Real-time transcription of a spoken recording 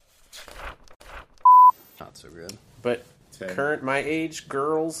so good. But 10. current my age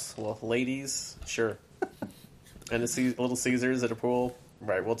girls, well, ladies, sure. And the Little Caesars at a pool,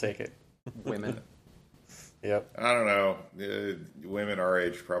 right? We'll take it. Women. Yep. I don't know. Women our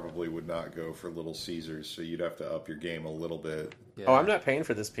age probably would not go for Little Caesars, so you'd have to up your game a little bit. Yeah. Oh, I'm not paying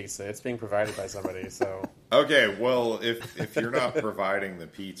for this pizza. It's being provided by somebody, so. Okay, well, if you're not providing the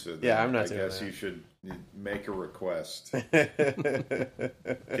pizza, then Yeah, I'm not I doing guess that. you should make a request.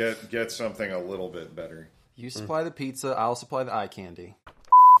 Get something a little bit better. You supply the pizza, I'll supply the eye candy.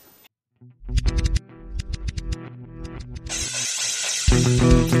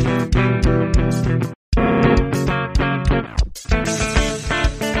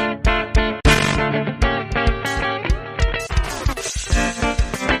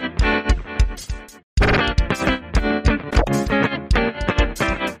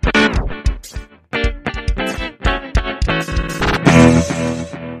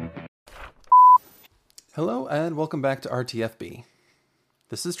 Hello and welcome back to RTFB.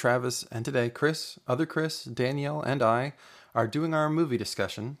 This is Travis, and today Chris, Danielle, and I are doing our movie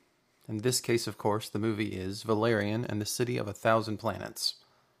discussion. In this case, of course, the movie is Valerian and the City of a Thousand Planets.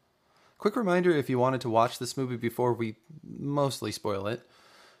 Quick reminder if you wanted to watch this movie before we mostly spoil it.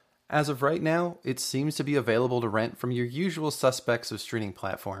 As of right now, it seems to be available to rent from your usual suspects of streaming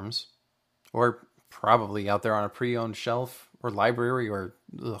platforms. Or probably out there on a pre-owned shelf, or library, or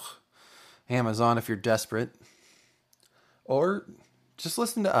Amazon if you're desperate. Or just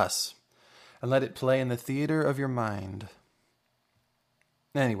listen to us and let it play in the theater of your mind.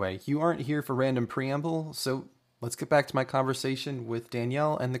 Anyway, you aren't here for random preamble, so let's get back to my conversation with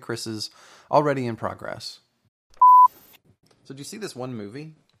Danielle and the Chris's already in progress. So did you see this one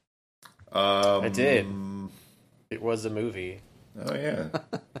movie? I did. It was a movie. Oh, yeah.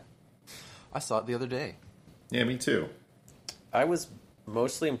 I saw it the other day. Yeah, me too. I was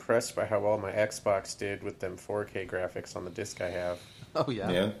mostly impressed by how well my Xbox did with them 4K graphics on the disc I have. Oh,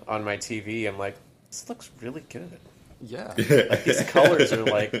 yeah? Yeah. On my TV, I'm like, this looks really good. Yeah. Like, these colors are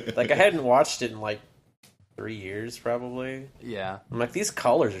like I hadn't watched it in like 3 years probably. Yeah. I'm like, these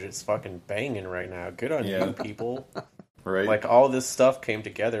colors are just fucking banging right now. Good on Yeah. you people. Right. Like, all this stuff came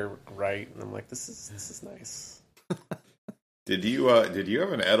together right, and I'm like, this is nice. Did you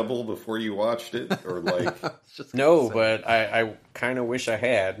have an edible before you watched it, or like? Just No, but I kind of wish I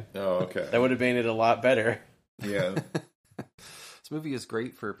had. Oh, okay. That would have made it a lot better. Yeah. This movie is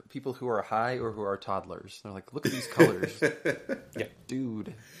great for people who are high or who are toddlers. They're like, look at these colors. Yeah.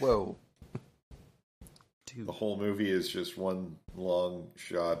 Dude. Whoa. Dude. The whole movie is just one long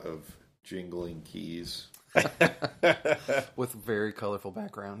shot of jingling keys. With very colorful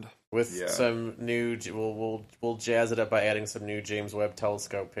background. With some new, we'll jazz it up by adding some new James Webb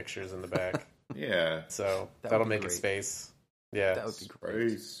Telescope pictures in the back. Yeah. So That that'll would be make it great. space. Yeah. That would be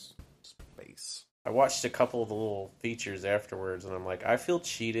great. Space. I watched a couple of the little features afterwards, and I'm like, I feel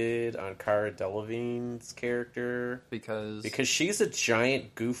cheated on Cara Delevingne's character Because she's a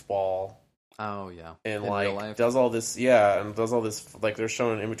giant goofball oh yeah, and in real like life. does all this, like they're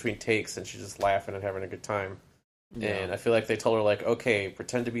showing in between takes, and she's just laughing and having a good time. Yeah. And I feel like they told her like, okay,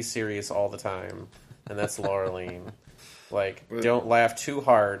 pretend to be serious all the time, and that's Laureline. Like, don't laugh too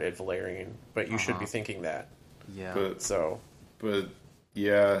hard at Valerian, but you should be thinking that. Yeah. But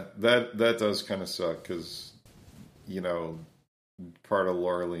yeah, that does kind of suck because, you know, part of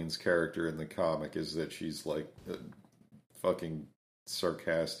Laureline's character in the comic is that she's like fucking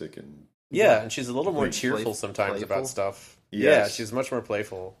sarcastic and Yeah, and she's a little more Like, cheerful sometimes playful? about stuff. Yes. Yeah, she's much more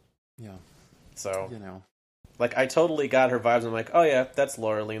playful. Yeah. So, You know. like, I totally got her vibes. I'm like, oh yeah, that's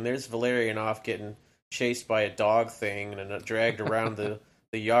Laureline. There's Valerian off getting chased by a dog thing and dragged around the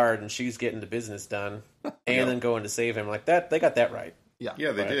yard, and she's getting the business done, and then going to save him. Like that, they got that right. Yeah.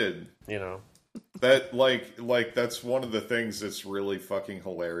 yeah, they But, did. You know, That like that's one of the things that's really fucking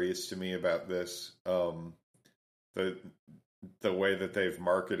hilarious to me about this. The way that they've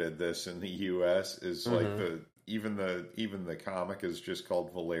marketed this in the U.S. is like even the comic is just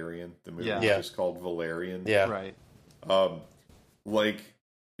called Valerian. The movie is just called Valerian. yeah, Right. Like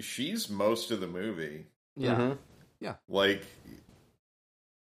she's most of the movie. Yeah. Mhm. Like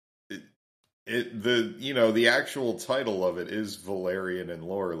the actual title of it is Valerian and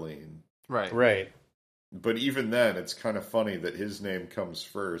Laureline. Right. right. But even then, it's kind of funny that his name comes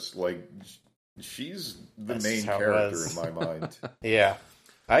first. Like, she's the That's main how it character was. in my mind. Yeah,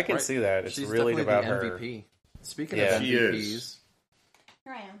 I can Right. see that. It's She's really definitely about the her. MVP. Speaking Yeah. of She MVPs, is.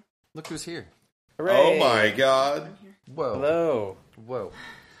 Here I am. look who's here. Hooray. Oh my god! I'm here. Whoa. Hello. Whoa.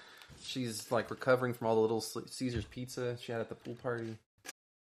 She's like recovering from all the little Caesar's pizza she had at the pool party.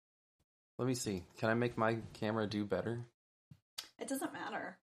 Let me see. Can I make my camera do better? It doesn't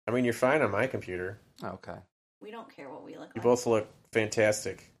matter. I mean, you're fine on my computer. Oh, okay. We don't care what we look You like. both look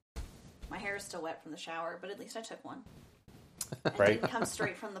fantastic. My hair is still wet from the shower, but at least I took one. And Right. didn't come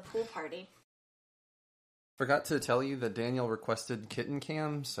straight from the pool party. Forgot to tell you that Daniel requested kitten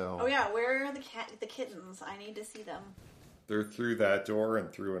cam, so... Oh yeah, where are the kittens? I need to see them. They're through that door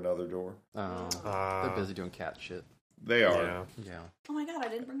and through another door. Oh, Ah. they're busy doing cat shit. They are. Yeah. Yeah. Oh my god, I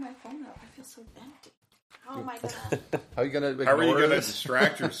didn't bring my phone up. I feel so empty. How am I gonna... How are you gonna How are you ignore going to this?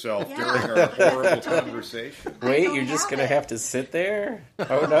 distract yourself Yeah. during our horrible conversation? Wait, don't you're just have gonna it. have to sit there? Oh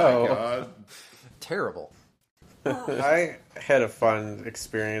Oh no. God. Terrible. I had a fun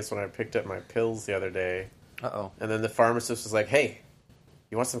experience when I picked up my pills the other day, Uh-oh. and then the pharmacist was like, "Hey,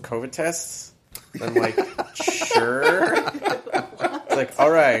 you want some COVID tests?" And I'm like, "Sure." It's like, "All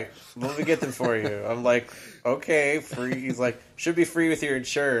right, let me get them for you." I'm like, "Okay, free." He's like, "Should be free with your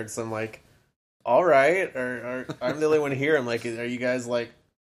insurance." I'm like, "All right." Or I'm the only one here. I'm like, "Are you guys like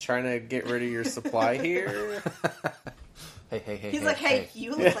trying to get rid of your supply here?" Hey. He's like, hey,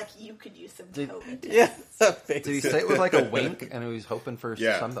 you look like you could use some COVID. Yeah. Did he say it with like a wink and he was hoping for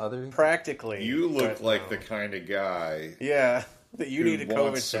Yeah. some other... Practically. You look but like no. the kind of guy Yeah, that you who need a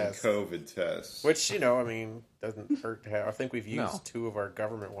wants COVID some test. COVID tests. Which, I mean, doesn't hurt to have. I think we've used No. 2 of our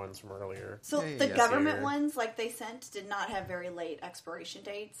government ones from earlier. So Yeah, the yeah, government yeah. ones, like they sent, did not have very late expiration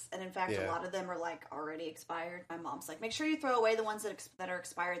dates, and in fact, a Yeah. lot of them are like already expired. My mom's like, "Make sure you throw away the ones that are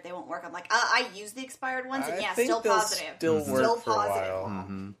expired; they won't work." I'm like, "I used the expired ones, and I yeah, think still they'll positive, Still work still for a positive." while.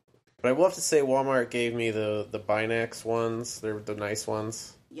 Mm-hmm. But I will have to say, Walmart gave me the Binax ones. They're the nice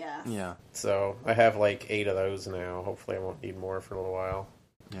ones. Yes. Yeah. So I have like 8 of those now. Hopefully, I won't need more for a little while.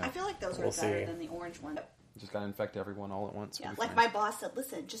 Yeah. I feel like those are We'll better see. than the orange one. Just gotta infect everyone all at once. Yeah, We'll be like fine. my boss said,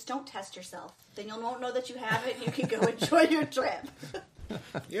 "Listen, just don't test yourself. Then you won't know that you have it, and you can go enjoy your trip."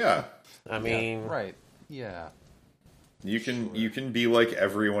 Yeah, I mean, Right. Yeah. you can be like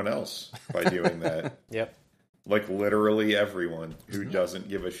everyone else by doing that. Yep. Like literally everyone who doesn't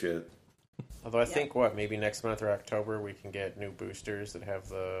give a shit. Although I Yeah. think, maybe next month or October, we can get new boosters that have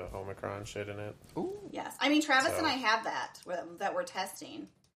the Omicron shit in it. Ooh. Yes, I mean Travis So- and I have that we're testing.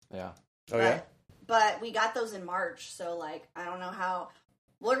 Yeah. Oh, yeah? But we got those in March, so like I don't know how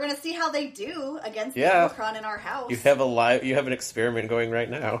we're gonna see how they do against the Yeah. Omicron in our house. You have an experiment going right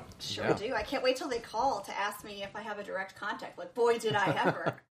now. Sure Yeah. do. I can't wait till they call to ask me if I have a direct contact. Like, boy, did I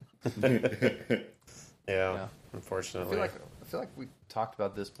ever. Yeah, I unfortunately. feel like we talked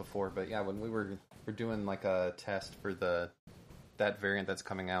about this before, but yeah, when we're doing like a test for that variant that's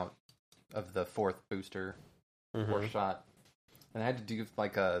coming out of the 4th booster or shot, and I had to do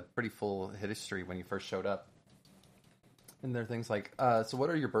like a pretty full history when you first showed up. And there are things like, so what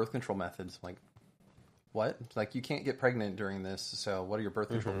are your birth control methods? I'm like, what? Like, you can't get pregnant during this, so what are your birth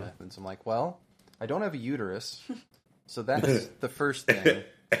control methods? I'm like, well, I don't have a uterus, so that's the first thing.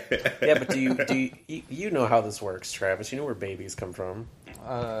 Yeah, but do you know how this works, Travis? You know where babies come from.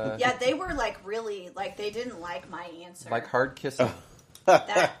 Yeah, they were like really like they didn't like my answer. Like hard kissing.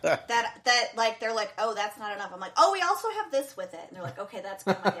 that like they're like, oh, that's not enough. I'm like, oh, we also have this with it, and they're like, okay, that's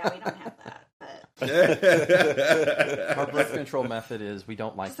good. I'm like, yeah, we don't have that. But Our birth control method is we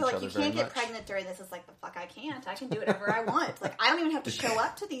don't like so each like other you very can't much. get pregnant during this. It's like the fuck I can't. I can do whatever I want. Like I don't even have to show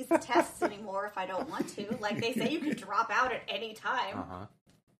up to these tests anymore if I don't want to. Like they say you can drop out at any time. Uh-huh.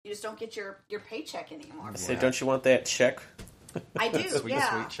 You just don't get your paycheck anymore. Say, don't you want that check? I do, Sweet,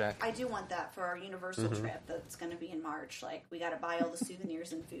 yeah. sweet check. I do want that for our Universal trip that's going to be in March. Like we got to buy all the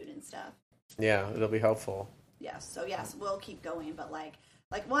souvenirs and food and stuff. Yeah, it'll be helpful. Yes, so yes, we'll keep going. But like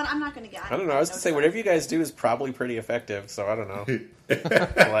one, I'm not going to get. I don't know. I was gonna say whatever you guys do is probably pretty effective. So I don't know.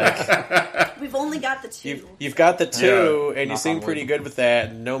 Like We've only got the 2. you've got the 2, and you Knock seem on pretty wood. good with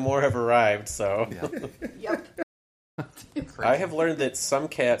that. No more have arrived. So Yeah. Yep. I have learned that some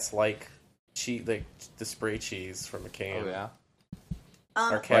cats like the spray cheese from a can. Oh yeah.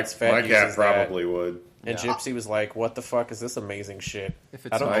 Our My, cat's fat my cat uses that. probably would. And Yeah. Gypsy was like, "What the fuck is this amazing shit? If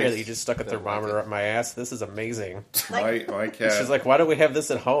it's I don't nice, care that you just stuck a they'll like thermometer it." up my ass. This is amazing." Like, My cat She's like, "Why don't we have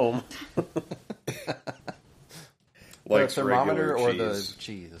this at home?" likes the thermometer regular or cheese. the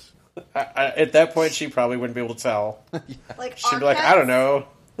cheese. At that point, she probably wouldn't be able to tell. like She'd our be like, cats, "I don't know."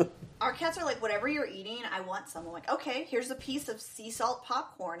 Our cats are like, whatever you're eating, I want some. I'm like, okay, here's a piece of sea salt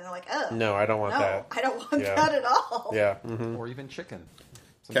popcorn, and they're like, oh, No, I don't want no, that. I don't want Yeah. that at all. Yeah, hmm Or even chicken.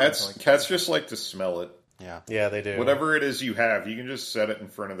 Sometimes Cats I like- cats just like to smell it. Yeah. yeah, they do. Whatever it is you have, you can just set it in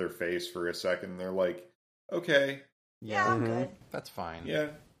front of their face for a second. And they're like, okay, Yeah, Yeah. I'm good. That's fine. yeah.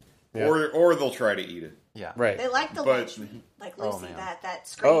 Yeah. Or they'll try to eat it. Yeah. Right. They like the But- lunch meat, like Oh, Lucy, man. that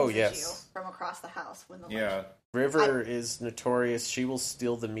screams Oh, at yes. you from across the house when the lunch. Yeah. River is notorious. She will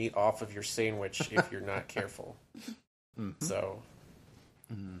steal the meat off of your sandwich if you're not careful. Mhm. So,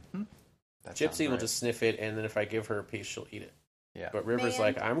 Mhm. That sounds Gypsy will right. just sniff it, and then if I give her a piece, she'll eat it. Yeah. But River's Man.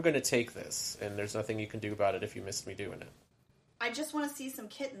 like, I'm going to take this, and there's nothing you can do about it if you missed me doing it. I just want to see some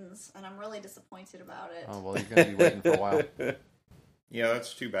kittens, and I'm really disappointed about it. Oh, well, you're going to be waiting for a while. Yeah,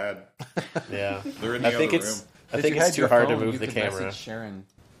 that's too bad. Yeah. They're in the I think other it's room. I If think you it's had too your hard to phone, move you the could camera. message Sharon.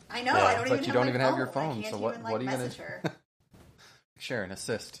 I know. Yeah. I don't It's like even you have don't my even have your I phone, can't so what even, are you going message to... her. Sharon,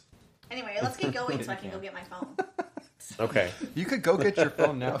 assist. Anyway, let's get going so I can go get my phone. Okay. You could go get your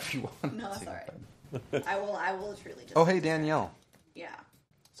phone now if you want No, to. that's all right. I will truly just... Oh, hey, Danielle. Yeah.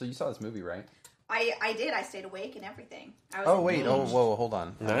 So you saw this movie, right? I did. I stayed awake and everything. I was Oh, wait. Oh, engaged. whoa, hold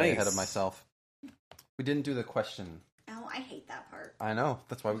on. I'm way Nice. ahead of myself. We didn't do the question. Oh, I hate that part. I know.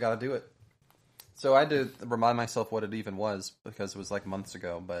 That's why we got to do it. So I had to remind myself what it even was because it was like months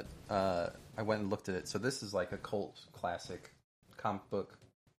ago, but I went and looked at it. So this is like a cult classic, comic book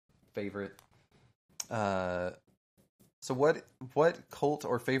favorite. So what cult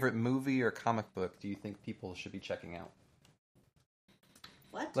or favorite movie or comic book do you think people should be checking out?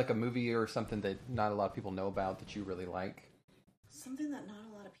 What? Like a movie or something that not a lot of people know about that you really like? Something that not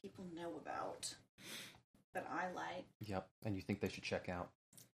a lot of people know about that I like. Yep. And you think they should check out?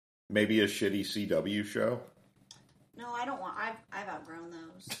 Maybe a shitty CW show. No, I don't want. I've outgrown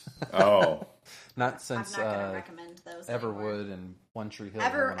those. Oh, Not since I'm not going to recommend those. anymore. Everwood and One Tree Hill.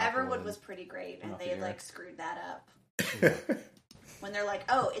 and One Apple Everwood Wood. was pretty great, and Off they the air. like screwed that up. When they're like,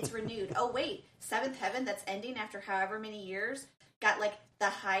 "Oh, it's renewed." Oh, wait, Seventh Heaven that's ending after however many years got like the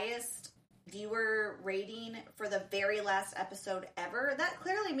highest viewer rating for the very last episode ever. That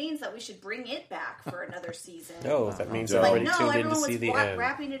clearly means that we should bring it back for another season. No, that means Like, everybody no, tuned in to everyone see was the end.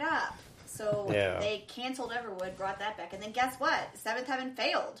 wrapping it up. So Yeah. they canceled Everwood, brought that back, and then guess what? Seventh Heaven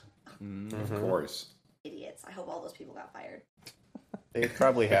failed. of course. Idiots. I hope all those people got fired. They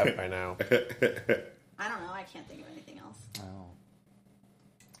probably have by now. I don't know. I can't think of anything else. Oh.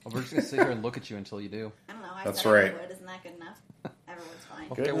 Well, we're just going to sit here and look at you until you do. I don't know. I That's said right. Everwood. Isn't that good enough? Everwood's fine.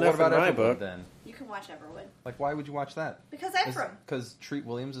 Good Okay, well, enough what about in my Everwood book. then? You can watch Everwood. Like, why would you watch that? Because Ephraim. Because Treat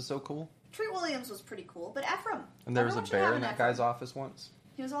Williams is so cool? Treat Williams was pretty cool, but Ephraim. And there was a Everyone should bear have in an that guy's Ephraim. office once?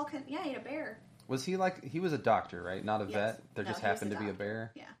 He was all... yeah, he had a bear. Was he like... He was a doctor, right? Not a Yes. vet? There No, just he was happened a to be a doctor.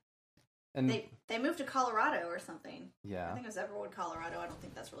 bear? Yeah. And They moved to Colorado or something. I yeah, think it was Everwood, Colorado. I don't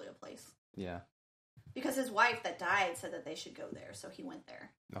think that's really a place. yeah. Because his wife that died said that they should go there, so he went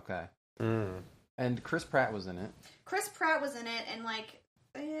there. Okay. Mm. And Chris Pratt was in it. Chris Pratt was in it, and like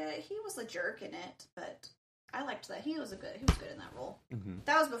he was a jerk in it, but I liked that. He was good in that role. Mm-hmm.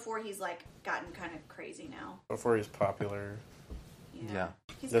 That was before he's like gotten kind of crazy now. Before he's popular. Yeah.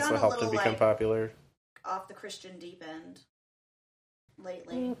 He's That's gone what a helped him little become like popular. off the Christian deep end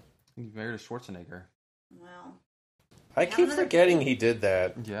lately. Mm. He married a Schwarzenegger. Well, I Have keep another forgetting kid. he did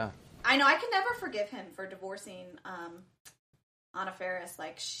that. Yeah. I know I can never forgive him for divorcing Anna Faris.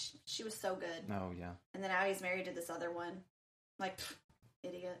 Like she was so good, Oh, yeah. and then now he's married to this other one. Like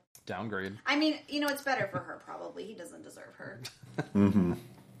idiot. Downgrade. I mean, it's better for her probably. He doesn't deserve her. Mm-hmm.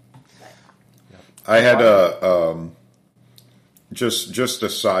 But I had a just a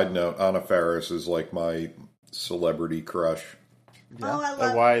side note. Anna Faris is like my celebrity crush. Yeah. oh, I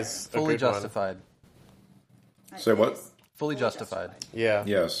love A wise, a Fully good one. justified. her. Say what? Fully justified. Yeah.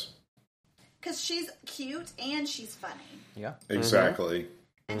 Yes, Because she's cute and she's funny, Yeah. exactly.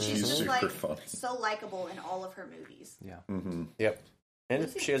 and she's She's just super like funny. so likable in all of her movies. Yeah. Mm-hmm. Yep.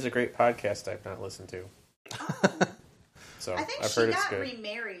 And she has a great podcast I've not listened to. Oh. So I think I've she heard it's got good.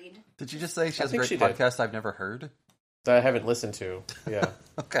 remarried. Did you just say she I has a think great she did. podcast I've never heard? That I haven't listened to. Yeah.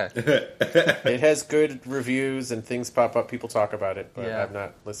 Okay. It has good reviews and things pop up. People talk about it, but Yeah. I've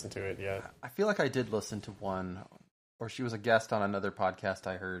not listened to it yet. I feel like I did listen to one, or she was a guest on another podcast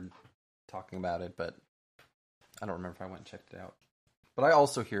I heard talking about it, but I don't remember if I went and checked it out. But I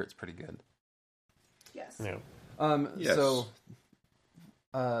also hear it's pretty good. Yes. Yeah. Yes. So,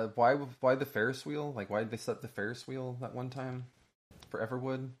 why the Ferris wheel? Like, why did they set up the Ferris wheel that one time for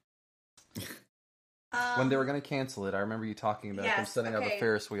Everwood? When they were going to cancel it, I remember you talking about them yes, setting up a okay.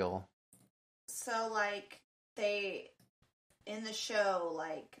 Ferris wheel. So like they in the show,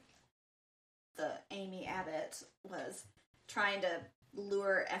 like the Amy Abbott was trying to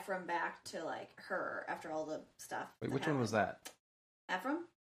lure Ephraim back to like her after all the stuff. Wait, which one was that? Ephraim?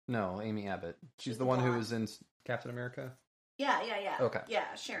 No, Amy Abbott. She's She's the the one who blonde. was in Captain America? Yeah. Okay.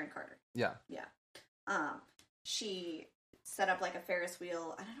 Yeah, Sharon Carter. Yeah. She set up like a Ferris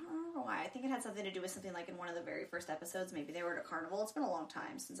wheel. I don't remember why. I think it had something to do with something like in one of the very first episodes. Maybe they were at a carnival. It's been a long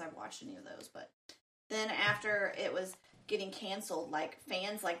time since I've watched any of those. But then after it was getting canceled, like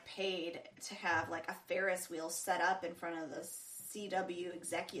fans like paid to have like a Ferris wheel set up in front of the CW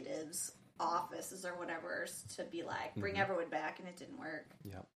executives' offices or whatever to be like bring Everwood back, and it didn't work.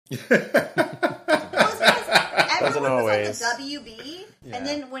 Yep. Doesn't Everyone always. was like the WB, Yeah. and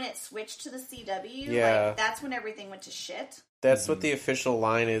then when it switched to the CW, Yeah. like, that's when everything went to shit. That's what the official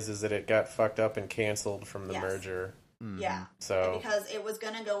line is that it got fucked up and canceled from the Yes. merger. Yeah. So Because it was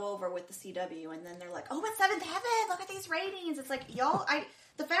going to go over with the CW, and then they're like, "Oh, it's Seventh Heaven! Look at these ratings!" It's like, y'all,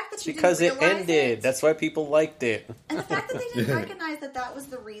 the fact that you because didn't it realize ended, it, that's why people liked it. and the fact that they didn't recognize that was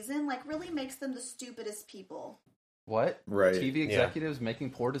the reason, like, really makes them the stupidest people. What? Right. TV executives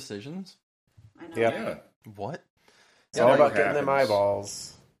making poor decisions? I know. Yep. Yeah. What? It's all that about getting them happens.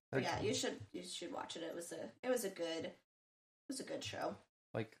 eyeballs. But yeah, you should watch it. It was a good show.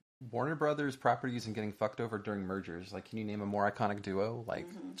 Like Warner Brothers properties and getting fucked over during mergers. Like, can you name a more iconic duo? Like,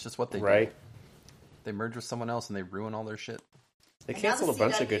 it's just what they Right. do. They merge with someone else and they ruin all their shit. They And now canceled the a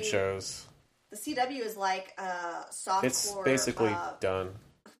bunch of good CW shows. The CW is like softcore. It's basically done.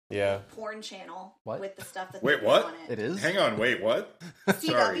 Yeah. porn channel What? with the stuff that Wait, they what? put on It is? Hang on, wait, what?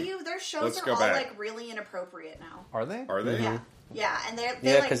 Sorry. CW, their shows Let's are go all back. like really inappropriate now. Are they? Are they? Yeah, and they're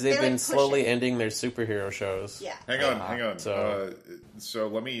Yeah, like, because they've they're, been like, slowly pushing. ending their superhero shows. Yeah, Hang on. So- So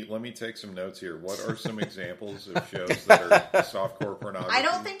let me take some notes here. What are some examples of shows that are softcore pornography? I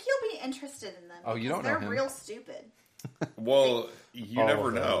don't think you'll be interested in them. Oh, you because don't know they're him. real stupid. Well, you All never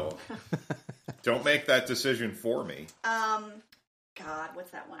of them. know. Don't make that decision for me. God,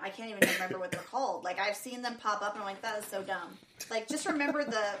 what's that one? I can't even remember what they're called. Like, I've seen them pop up, and I'm like, that is so dumb. Like, just remember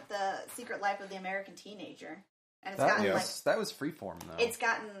the Secret Life of the American Teenager, and it's That gotten was, that was freeform, though. it's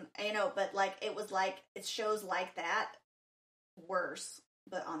gotten, but like it was like it's shows like that worse,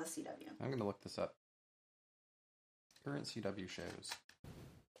 but on the CW. I'm going to look this up. Current CW shows.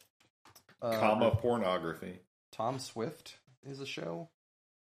 Comma pornography. Tom Swift is a show.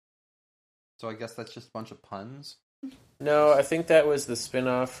 So I guess that's just a bunch of puns. No, I think that was the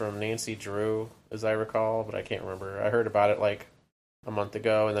spin-off from Nancy Drew, as I recall, but I can't remember. I heard about it like a month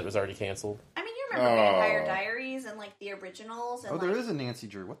ago, and that was already canceled. I mean, you remember Oh. Vampire Diaries and like the originals, and Oh, there like, is a Nancy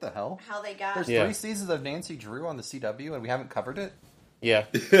Drew. What the hell? how they got There's Yeah. 3 seasons of Nancy Drew on the CW, and we haven't covered it? Yeah.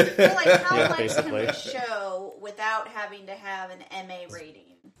 Well, like how Yeah, much basically. can we show without having to have an MA rating?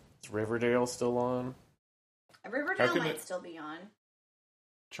 Is Riverdale still on? Riverdale How can might it- still be on.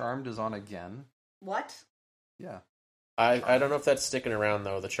 Charmed is on again. What? Yeah. I don't know if that's sticking around,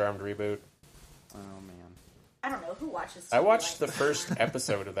 though, the Charmed reboot. Oh, man. I don't know who watches. I TV watched the like first that.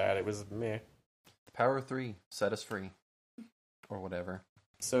 episode of that. It was meh. The Power of 3. Set us free. Or whatever.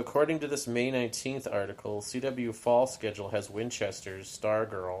 So according to this May 19th article, CW Fall schedule has Winchester's,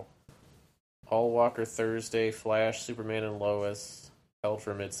 Stargirl, Paul Walker Thursday, Flash, Superman and Lois, held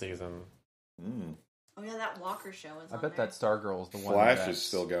for midseason. Mm. Oh yeah, that Walker show is. I on bet there. that Stargirl is the one Flash that's, is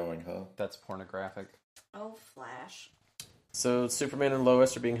still going, huh? that's pornographic. Oh, Flash. So Superman and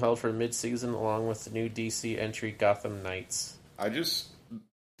Lois are being held for midseason along with the new DC entry Gotham Knights. I just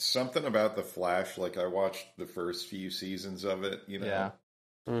something about the Flash. Like I watched the first few seasons of it. You know. Yeah.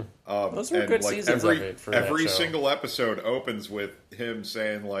 Those were and, good like, seasons every, of it for that every show. single episode opens with him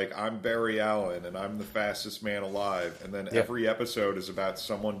saying like, "I'm Barry Allen and I'm the fastest man alive," and then Yep. every episode is about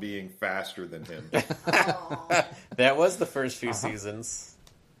someone being faster than him. Oh. That was the first few seasons.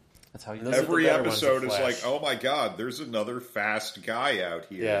 That's how you Those are the Every better ones of episode is Flash. like, "Oh my god, there's another fast guy out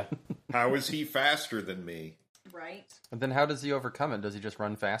here. Yeah. How is he faster than me?" Right. And then how does he overcome it? Does he just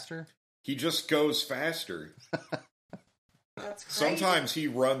run faster? He just goes faster. That's crazy. Sometimes he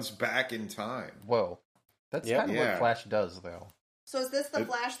runs back in time. Whoa. That's Yep. kind of Yeah. what Flash does, though. So is this the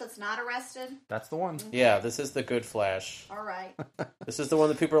Flash that's not arrested? That's the one. Yeah, this is the good Flash. All right. This is the one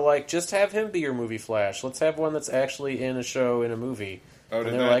that people are like, just have him be your movie Flash. Let's have one that's actually in a show, in a movie. Oh, And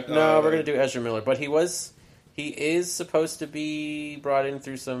did they're that, like, no, we're going to do Ezra Miller. But he is supposed to be brought in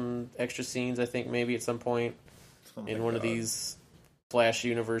through some extra scenes, I think, maybe at some point oh my in one of God. these Flash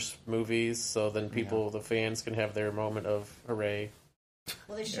universe movies. So then people, the fans, can have their moment of hooray.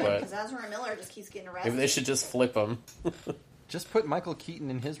 Well, they should, But- because Ezra Miller just keeps getting arrested. Maybe they should just flip him. Just put Michael Keaton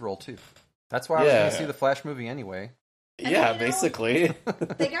in his role, too. That's why I was Yeah. going to see the Flash movie anyway. And Yeah, then, you know, basically.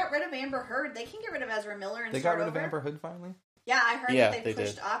 They got rid of Amber Heard. They can get rid of Ezra Miller and They start got rid of over. Amber Hood finally? Yeah, I heard Yeah, that they they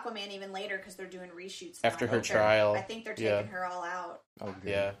pushed did. Aquaman even later because they're doing reshoots now. After her They're- trial. I think they're taking Yeah. her all out. Oh, good.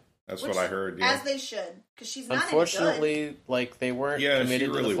 Yeah. That's Which- what I heard. Yeah. As they should, because she's not any good. Unfortunately, like, they weren't Yeah, she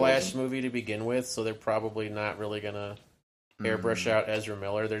committed to really the Flash wasn't. movie to begin with, so they're probably not really going to airbrush out Ezra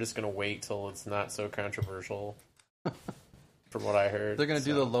Miller. They're just going to wait till it's not so controversial, from what I heard. They're going to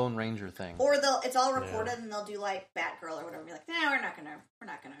do So, the Lone Ranger thing. Or it's all recorded and they'll do like Batgirl or whatever. Be like, no, we're not gonna.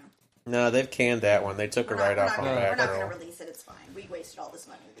 No, they've canned that one. They took her right off on We're not gonna Batgirl. release it. It's fine. We wasted all this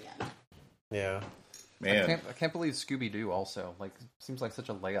money at the end. Yeah. Man, I can't believe Scooby-Doo also. Like, seems like such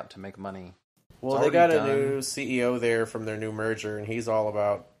a layup to make money. Well, It's they got already a done. new CEO there from their new merger, and he's all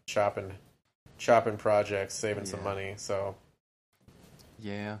about chopping projects, saving some money. So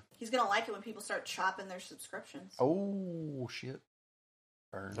Yeah. He's gonna like it when people start chopping their subscriptions. Oh shit.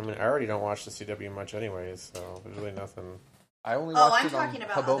 Burned. I mean, I already don't watch the CW much anyways, so there's really nothing. I only Oh, watched I'm it on talking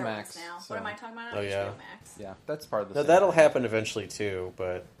about other Habo ones Max. now. So, What am I talking about? Oh, yeah. HBO Max. Yeah, that's part of the No, same that'll thing. happen eventually too.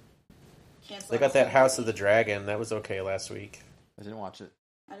 But Cancel they it. got that House of the Dragon. That was okay last week. I didn't watch it.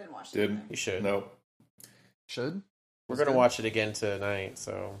 I didn't watch it. Didn't? You should. Nope. Should? We're It's gonna good. watch it again tonight,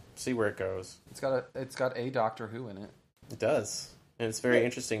 so see where it goes. It's got a Doctor Who in it. It does, and it's very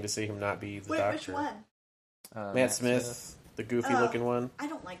interesting to see him not be the Wait, Doctor. which one? Matt Smith, the goofy looking one. I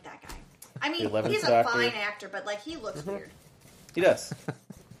don't like that guy. I mean, The 11th he's a Doctor. fine actor, but like he looks weird. He does.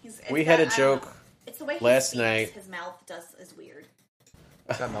 It's We had a I don't joke know. It's the way he last speaks. night. His mouth is weird.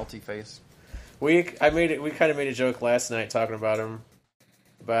 It's got melty face. We kind of made a joke last night talking about him.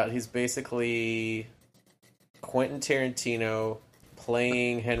 About he's basically Quentin Tarantino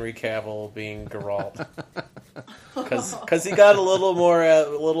playing Henry Cavill being Geralt. Because he got a little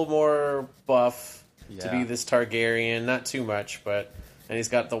more buff to Yeah. be this Targaryen, not too much, and he's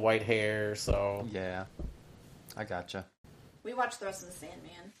got the white hair, so Yeah. I gotcha. We watched the rest of the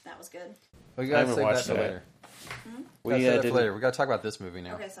Sandman. That was good. We I gotta haven't save that watched for that. later. we Gotta save that for didn't. later. We gotta talk about this movie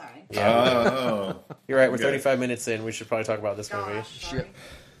now. Okay, sorry. Yeah, Oh. you're right. We're Okay. 35 minutes in. We should probably talk about this movie. Gosh, sorry.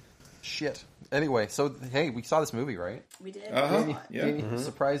 Shit. Anyway, so hey, we saw this movie, right? We did. Uh-huh. We saw it. Yeah. Danny,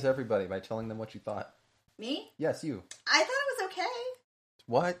 surprise everybody by telling them what you thought. Me? Yes, you. I thought it was okay.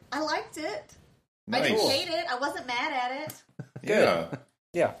 What? I liked it. I Nice. didn't hate it. I wasn't mad at it. Yeah.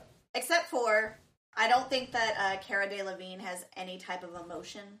 Yeah. Except for, I don't think that Cara Delevingne has any type of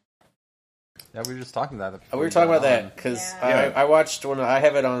emotion. Yeah, we were just talking about that. We were talking about that because Yeah. I watched when I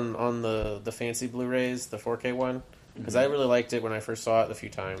have it on the fancy Blu-rays, the 4K one, because I really liked it when I first saw it a few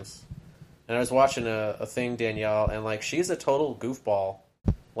times. And I was watching a thing, Danielle, and like she's a total goofball,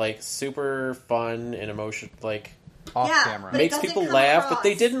 like super fun and emotion, like off Yeah, camera. but it makes doesn't people come laugh. But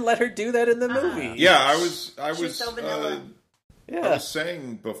they across. didn't let her do that in the movie. Yeah, I was She's so vanilla. I Yeah. was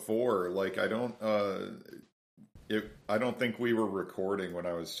saying before, like I don't think we were recording when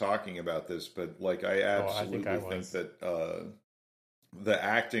I was talking about this, but like I absolutely I think was. that the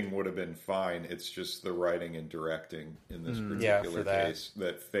acting would have been fine. It's just the writing and directing in this Yeah, particular for that. case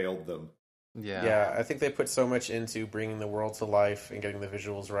that failed them. Yeah. Yeah, I think they put so much into bringing the world to life and getting the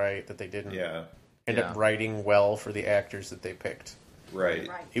visuals right that they didn't Yeah, end Yeah. up writing well for the actors that they picked. right.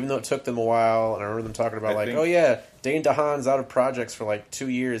 Right. Even though it took them a while, and I remember them talking about I think- oh yeah, Dane DeHaan's out of projects for like 2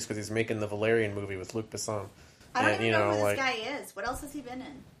 years because he's making the Valerian movie with Luc Besson. I don't And, even know who like this guy is. What else has he been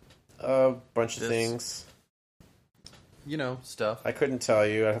in? a bunch of This- things. You know, stuff. I couldn't tell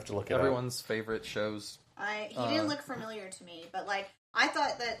you. I'd have to look it up. Everyone's favorite shows. He didn't look familiar to me, but like I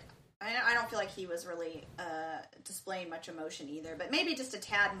thought that I don't feel like he was really displaying much emotion either. But maybe just a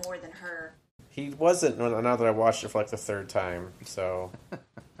tad more than her. He wasn't. Now that I watched it for like the third time, so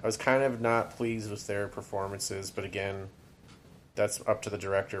I was kind of not pleased with their performances. But again, that's up to the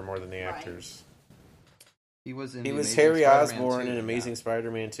director more than the Right. actors. He was in. He The was Amazing Harry Spider-Man Osborn 2, in Amazing yeah.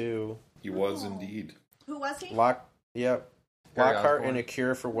 Spider-Man 2. He was Oh. indeed. Who was he? Yep. Harry Lockhart Osborn. in A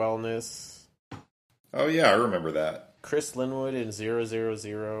Cure for Wellness. Oh yeah, I remember that. Chris Linwood in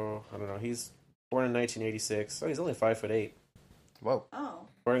 000. I don't know. He's born in 1986. Oh, he's only 5'8", Whoa. Oh,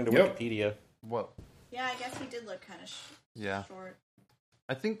 according to Yep. Wikipedia. Whoa. yeah. I guess he did look kind of Yeah. short.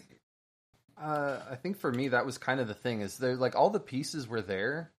 I think for me that was kind of the thing is there like all the pieces were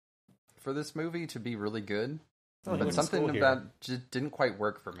there for this movie to be really good, Oh, he but went to something school here. about just didn't quite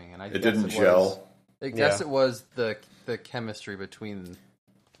work for me, and I It guess didn't was- gel. I guess Yeah. it was the chemistry between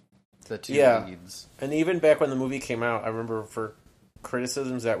the two Yeah. leads. And even back when the movie came out, I remember for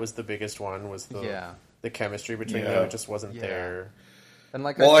criticisms that was the biggest one was Yeah. the chemistry between Yeah. them. It just wasn't Yeah. there. And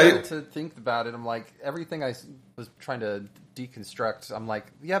like Well, I I- started to think about it, I'm like everything was trying to deconstruct. I'm like,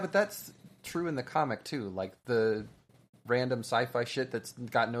 yeah, but that's true in the comic too. Like the random sci-fi shit that's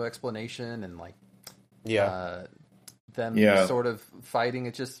got no explanation, and like Yeah. them Yeah. sort of fighting.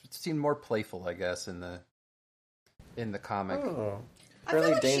 It just seemed more playful, I guess, in the comic. Oh. I feel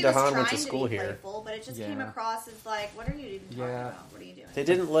Apparently like Dane she was DeHaan trying went to school be here. playful, but it just came Yeah. across as like, what are you even talking Yeah. about? What are you doing? They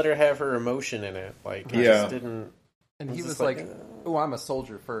didn't let her have her emotion in it. Like, it Yeah. just didn't. And It he was was just like, like, "Oh, I'm a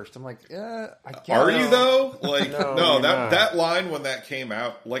soldier first." I'm like, "Yeah, I guess." Are you though? Like No, no, you're that not. that line when that came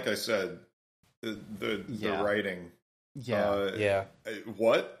out, like I said, the Yeah. writing. Yeah, Yeah.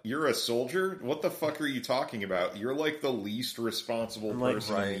 What? You're a soldier? What the fuck are you talking about? You're like the least responsible I'm like,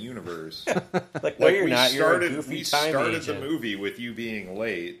 person in right. the universe. Like, no, you're we not. You're a started, goofy we time started agent. the movie with you being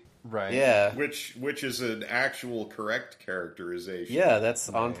late, right. Yeah. which is an actual correct characterization. Yeah, that's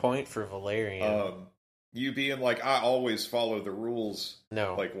on Right. point for Valerian. you being like, I always follow the rules.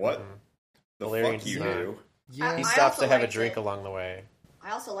 No. Like, what? Mm-mm. The Valerian fuck you does not. do? Yeah. He I stops also to have a liked drink it. along the way.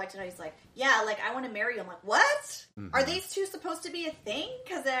 I also liked it how he's like, yeah, like, I want to marry you. I'm like, what? Mhm. Are these two supposed to be a thing?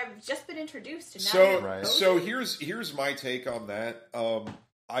 Because I've just been introduced. And now So, they're Right. so proposing? here's my take on that.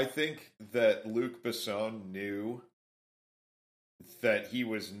 I think that Luc Besson knew that he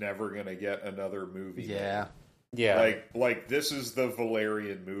was never going to get another movie. Yeah. Yeah. Like this is the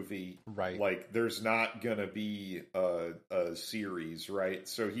Valerian movie. Right. Like, there's not going to be a series, right?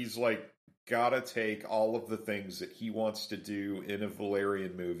 So he's like, gotta take all of the things that he wants to do in a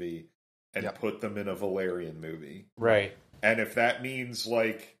Valerian movie and Yep. put them in a Valerian movie. Right. And if that means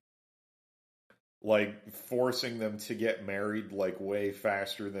like forcing them to get married like way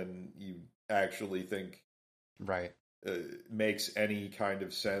faster than you actually think Right. makes any kind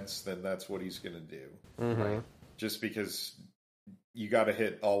of sense, then that's what he's going to do. Mm-hmm. Right. Just because you got to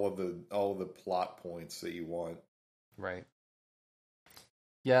hit all of the plot points that you want. Right.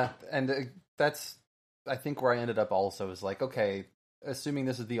 Yeah, and that's, I think, where I ended up also is like, okay, assuming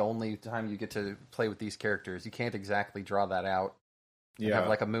this is the only time you get to play with these characters, you can't exactly draw that out and Yeah, have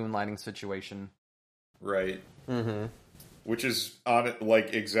like a moonlighting situation. right. Mm-hmm. Which is on it,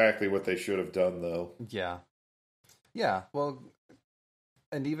 like exactly what they should have done, though. Yeah. Yeah, well,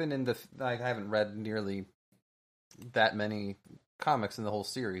 and even in I haven't read nearly that many comics in the whole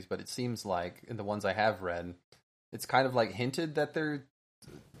series, but it seems like in the ones I have read, it's kind of like hinted that they're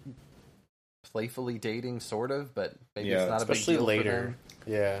playfully dating, sort of, but maybe Yeah, it's not a big Especially deal later. for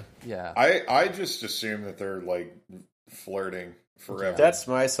them. Yeah. Yeah. I just assume that they're like flirting forever. That's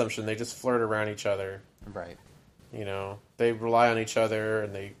my assumption. They just flirt around each other. Right. You know, they rely on each other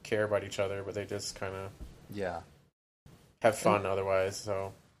and they care about each other, but they just kind of Yeah. have fun otherwise.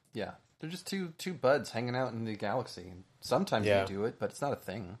 So Yeah. They're just two buds hanging out in the galaxy. Sometimes Yeah. you do it, but it's not a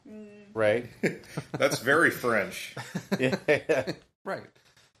thing. right. That's very French. Yeah. Right.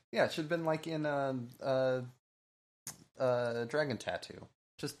 Yeah, it should have been like in Dragon Tattoo.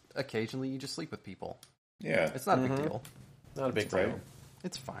 Just occasionally you just sleep with people. Yeah. It's not a big Mhm. deal. Not a big Right. deal.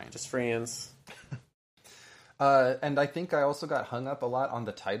 It's fine. Just friends. And I think I also got hung up a lot on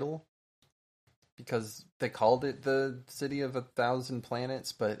the title because they called it the City of 1,000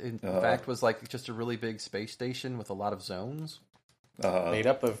 Planets, but in fact was like just a really big space station with a lot of zones. Made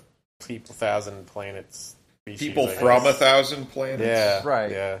up of people, 1,000 planets. Species, People I from guess. 1,000 planets. Yeah. Right.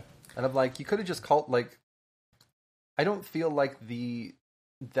 Yeah. And I'm like, you could have just called like. I don't feel like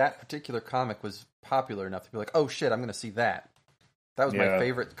that particular comic was popular enough to be like, oh shit, I'm going to see that. That was my Yeah.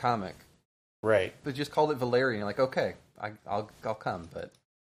 favorite comic. Right. They just called it Valerian. You're like, okay, I'll come, but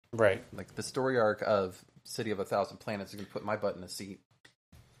Right. like the story arc of City of 1,000 Planets is going to put my butt in a seat.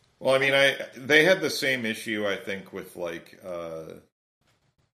 Well, I mean, they had the same issue, I think, with like, what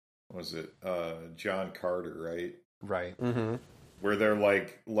was it John Carter, right? Right. Mm-hmm. Where they're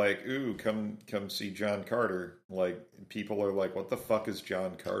like, ooh, come see John Carter. Like, people are like, what the fuck is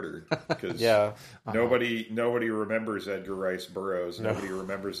John Carter? Because Yeah. nobody remembers Edgar Rice Burroughs. No. Nobody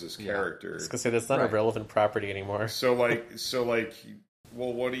remembers this Yeah. character. It's because it's not Right. a relevant property anymore. So like,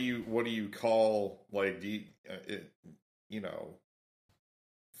 well, what do you call like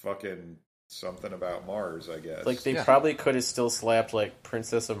fucking something about Mars? I guess Like they Yeah. probably could have still slapped like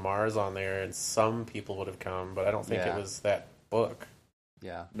Princess of Mars on there, and some people would have come, but I don't think Yeah. it was that book.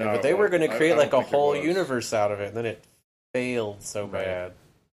 Yeah. No, but they were going to I create don't like a think it whole was. universe out of it, and then it failed so Right. bad.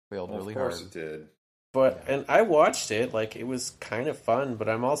 Failed Well, really of course hard. it did. But Yeah. and I watched it, like it was kind of fun, but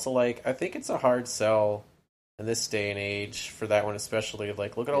I'm also like I think it's a hard sell in this day and age for that one especially.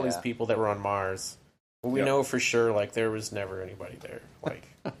 Like look at all these Yeah. people that were on Mars. Well, we Yep. know for sure like there was never anybody there. Like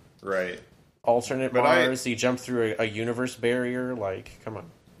Right. alternate But Mars, you jump through a universe barrier, like come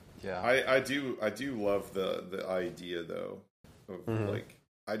on. Yeah. I do love the idea though of Mhm. like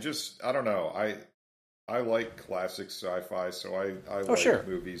I don't know I like classic sci-fi, so I like sure.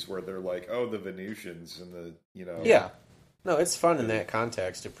 movies where they're like, oh, the Venusians and the Yeah. No, it's fun in that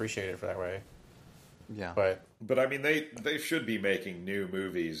context. Appreciate it for that way. Yeah. But But I mean they should be making new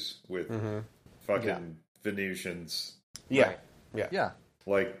movies with fucking Venusians, yeah. Right. Yeah. Yeah.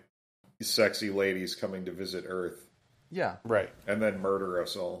 like sexy ladies coming to visit Earth Yeah. Right. and then murder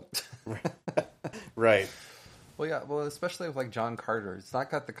us all. Right. Well, yeah. Well, especially with like John Carter, it's not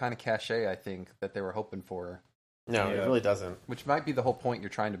got the kind of cachet I think that they were hoping for, No, Yeah. it really doesn't. which might be the whole point you're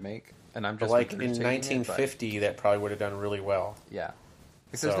trying to make. And I'm But just like in regurgitating it, 1950, that probably would have done really well. but yeah.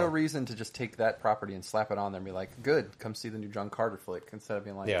 Because there's So- no reason to just take that property and slap it on there and be like, "Good, come see the new John Carter flick," instead of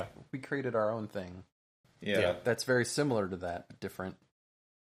being like, Yeah. "We created our own thing." Yeah. Yeah. That's very similar to that, but different.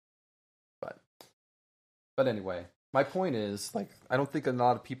 But anyway, my point is like I don't think a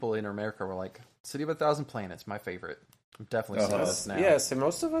lot of people in America were like, City of a Thousand Planets, my favorite. I'm definitely seeing this now. Yeah, so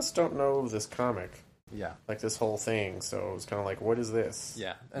most of us don't know this comic, Yeah. like this whole thing. So it's kind of like, what is this?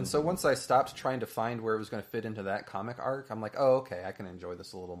 Yeah. And so once I stopped trying to find where it was going to fit into that comic arc, I'm like, oh, okay, I can enjoy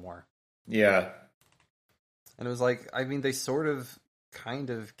this a little more. Yeah. And it was like, I mean, they sort of kind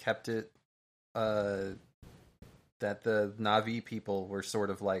of kept it that the Na'vi people were sort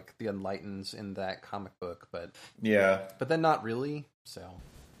of like the Enlightens in that comic book, but then not really. So,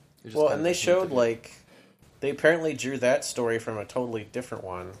 it just Well, kind and of they seemed showed to be- like they apparently drew that story from a totally different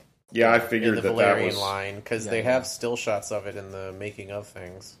one. Yeah, I in figured the that Valerian was line because Yeah, they yeah. have still shots of it in the making of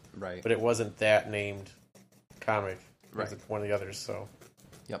things, right. but it wasn't that named comic. It was Right. one of the others. So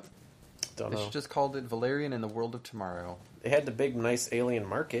Yep. don't They know. should just called it Valerian in the World of Tomorrow. They had the big, nice alien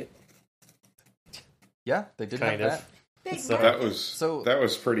market. Yeah, they did Kind have of. that. Big So- market. that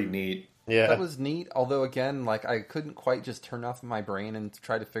was pretty neat. Yeah, That was neat. Although again, like I couldn't quite just turn off my brain and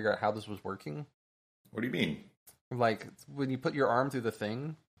try to figure out how this was working. What do you mean? Like when you put your arm through the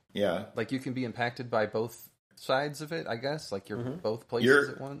thing, Yeah. like you can be impacted by both sides of it. I guess like you're both places Your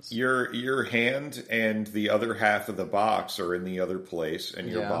at once. your hand and the other half of the box are in the other place, and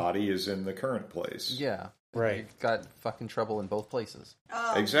your Yeah. body is in the current place. Yeah, Right. You've got fucking trouble in both places.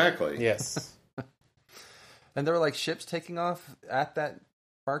 Oh, Exactly. yes. And there were like ships taking off at that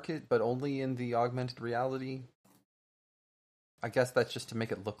market, but only in the augmented reality. I guess that's just to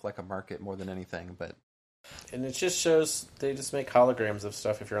make it look like a market more than anything. But And it just shows they just make holograms of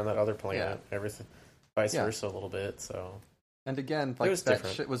stuff if you're on that other planet. Everything, vice Yeah. versa a little bit. So and again, like was that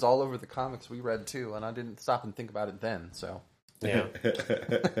different. shit was all over the comics we read too, and I didn't stop and think about it then. So yeah.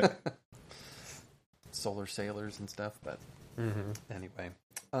 solar sailors and stuff. But hmm anyway,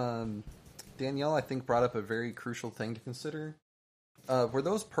 Danielle, I think brought up a very crucial thing to consider. Were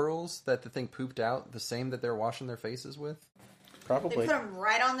those pearls that the thing pooped out the same that they're washing their faces with? they Probably. put them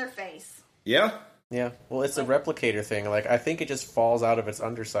right on their face. Yeah. Yeah. Well, it's a replicator thing. Like I think it just falls out of its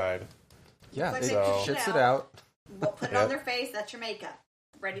underside. Yeah, Like it they So- shits it out. Well, put it Yep. on their face. That's your makeup.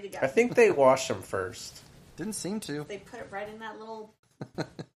 Ready to go. I think they wash them first. Didn't seem to. They put it right in that little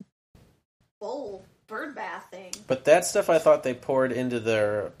bowl bird bath thing. But that stuff I thought they poured into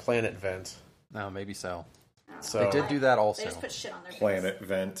their planet vent. No, maybe so. I don't know. So- They did do that also. They just put shit on their Planet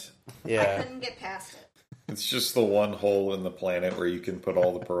vent. face. I Yeah. couldn't get past it. It's just the one hole in the planet where you can put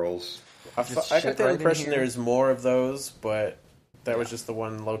all the pearls. Just I shit got the right in impression here. there's more of those, but that was just the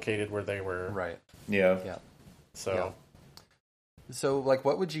one located where they were. Right. Yeah. Yeah. So Yeah. So, like,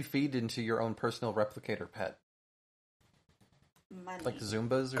 what would you feed into your own personal replicator pet? Money. Like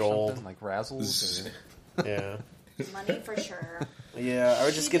Zumbas or Gold. something? Like Razzles? Or... yeah. Money for sure. Yeah, I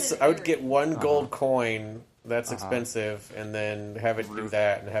would just get. I would get one gold coin that's Uh-huh. expensive, and then have it do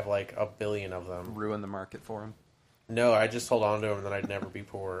that, and have like 1 billion of them. Ruin the market for him. No, I just hold on to them, and then I'd never be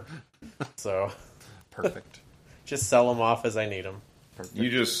poor. So Perfect. just sell them off as I need them. Perfect.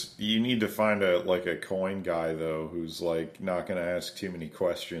 You need to find a coin guy though who's like not going to ask too many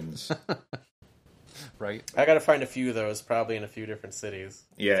questions. Right? I got to find a few of those, probably in a few different cities,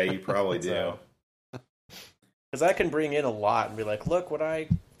 Yeah, you probably do. So- because I can bring in a lot and be like, "Look what I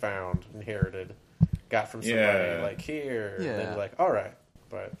found, inherited, got from somebody." Yeah. Like here, and then Yeah. be like, "All right,"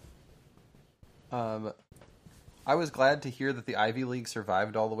 but I was glad to hear that the Ivy League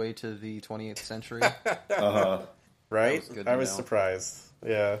survived all the way to the 28th century. Uh-huh. right? was good to I was know. surprised.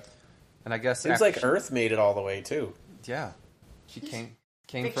 Yeah, And I guess seems after like she- Earth made it all the way too. Yeah. She came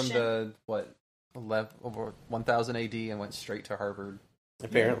from Fiction. the, what, 1000 AD and went straight to Harvard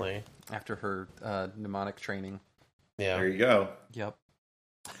Apparently, after her mnemonic training. yeah. There you go. Yep.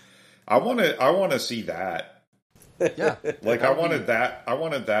 I want to see that. Yeah. Like That I would wanted be- that. I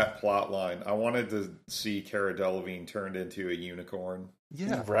wanted that plot line. I wanted to see Cara Delevingne turned into a unicorn.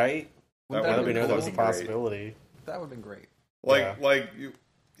 Yeah. Right? Wouldn't That Now that would we be know that was a fucking great. possibility. That would have been great. Like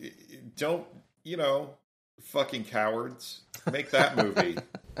Yeah. don't fucking cowards make that movie.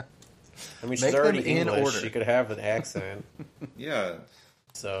 I mean, she's Make them already in English. order. She could have an accent. Yeah.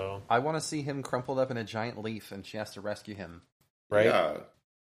 So, I want to see him crumpled up in a giant leaf and she has to rescue him. right? Yeah.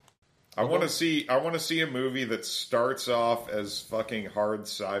 I want to see a movie that starts off as fucking hard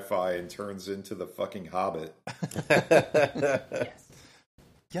sci-fi and turns into the fucking Hobbit. Yes.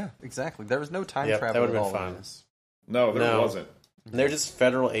 Yeah, exactly. There was no time Yep, that travel would've at been all fun. in this. No, there No. wasn't. And they're just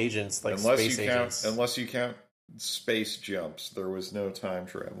federal agents, like space agents. Unless you count space jumps, there was no time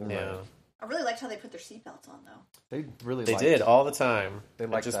travel. Yeah. I really liked how they put their seatbelts on, though. They really They liked did it. all the time. They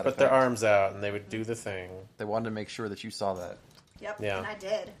liked just that put their effect. arms out and they would do the thing. They wanted to make sure that you saw that. Yep, Yeah. and I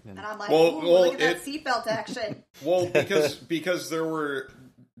did. And I'm like, Well, ooh, look at that it- seatbelt action. Well, because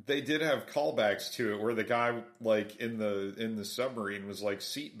they they did have callbacks to it where the guy like in the submarine was like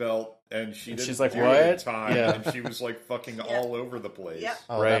seatbelt, and she's didn't like, do it in "What?" time, Yeah. and she was like fucking all over the place. Yep.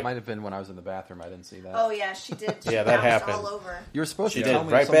 Oh, Right. that might have been when I was in the bathroom. I didn't see that. Oh yeah, she did. She Yeah, that bounced happened. all over. You were supposed She to tell did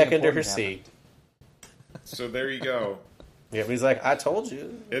me right something back into her important seat. So there you go. Yeah, he's like, I told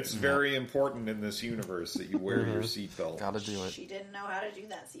you. It's very important in this universe that you wear your seatbelt. Gotta do it. She didn't know how to do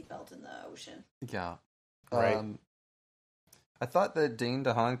that seatbelt in the ocean. Yeah. Right. I thought that Dane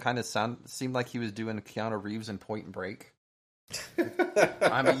DeHaan kind of seemed like he was doing Keanu Reeves in Point Break.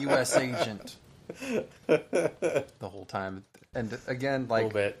 I'm a U.S. agent the whole time. And again, A little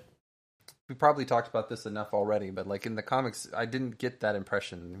like, bit. we probably talked about this enough already, but like in the comics, I didn't get that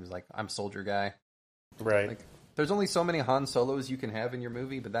impression. He was like, I'm soldier guy. Right. Like, there's only so many Han Solos you can have in your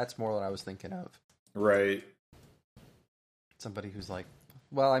movie, but that's more what I was thinking of. Right. Somebody who's like,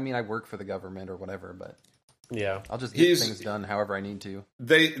 well, I mean, I work for the government or whatever, but Yeah. I'll just get things done however I need to.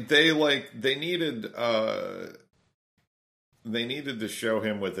 They needed to show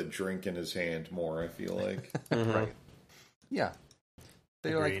him with a drink in his hand more, I feel like. Right. Yeah.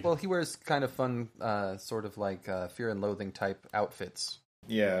 They're like, Agreed. well, he wears kind of fun, sort of like Fear and Loathing type outfits.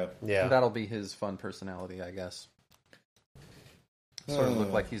 Yeah. Yeah. That'll be his fun personality, I guess. Sort of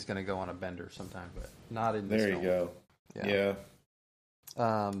look like he's going to go on a bender sometime, but not in this There you film. go. Yeah.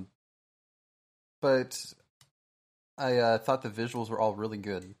 Yeah. But I thought the visuals were all really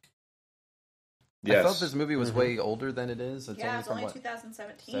good. Yes. I felt this movie was way older than it is. It's Yeah, it's only what?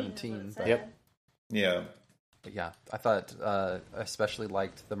 2017. 17, is what it but- said. Yep. Yeah. But yeah, I thought I especially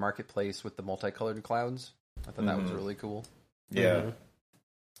liked the marketplace with the multicolored clouds. I thought that was really cool. Yeah.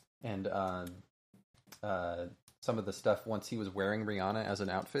 And some of the stuff once he was wearing Rihanna as an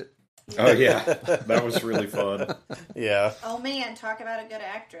outfit. Oh yeah. That was really fun. Yeah. Oh man, talk about a good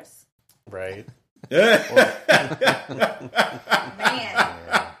actress. Right. Man,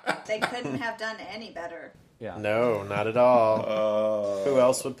 they couldn't have done any better. Yeah, No, not at all. Who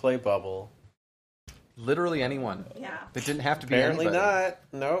else would play Bubble? literally anyone. Yeah. It didn't have to be Apparently anybody. not.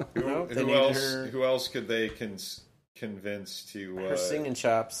 Nope. They who needed else? her, Who else could they convince to? her singing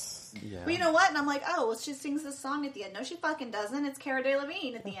chops. Yeah, Well, you know what? And I'm like, oh, well, she sings this song at the end. No, she fucking doesn't. It's Cara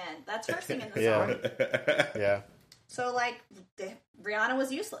Delevingne at the end. That's her singing the Yeah. song. Yeah. So, like, Rihanna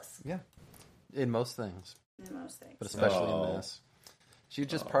was useless yeah, in most things, in most things. but especially Oh. in this. She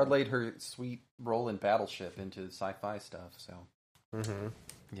just parlayed her sweet role in Battleship into sci-fi stuff. So Mm-hmm.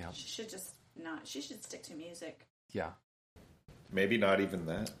 yeah, She should just not. She should stick to music. yeah. Maybe not even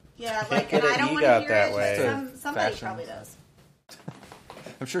that. Yeah, like, Get and an I don't want EGOT to hear that it. way. But somebody Fashion. probably does.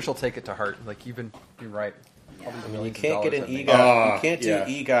 I'm sure she'll take it to heart. Like you're right. Yeah. I mean, you Millions of can't get dollars an that make- EGOT. You can't do yeah.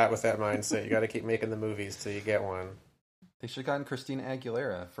 EGOT with that mindset. You got to keep making the movies till you get one. They should have gotten Christina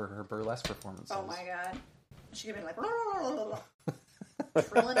Aguilera for her burlesque performances. Oh my god. She could be like,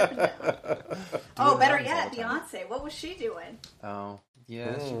 trilling up and down. Oh, better runs all yet, the time. Beyonce. What was she doing? Oh,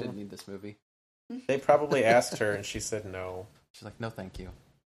 yeah, she didn't need this movie. They probably asked her, and she said no. She's like, no, thank you.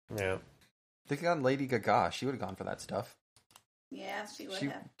 Yeah. They could have gotten Lady Gaga. She would have gone for that stuff. Yeah, she would She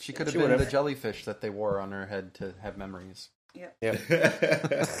have. she could have She been would've. the jellyfish that they wore on her head to have memories. Yep.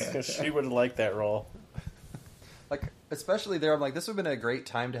 She would have liked that role. Like, especially there, I'm like, this would have been a great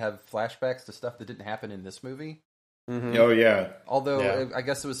time to have flashbacks to stuff that didn't happen in this movie. Mm-hmm. Oh yeah. Although, Yeah. I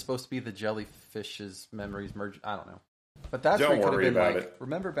guess it was supposed to be the jellyfish's memories merge. I don't know. But that's Don't where it could have worry been about like, it.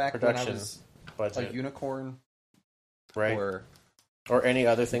 remember back Production when I was a budget, unicorn? right? Or any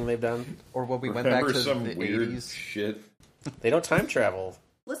other thing they've done. when we went back Remember to some the weird 80s. shit. They don't time travel.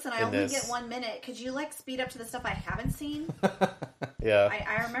 Listen, I in only this. get 1 minute. Could you, like, speed up to the stuff I haven't seen? Yeah.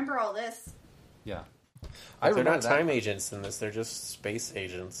 I remember all this. Yeah. They're remember not that. time agents in this. They're just space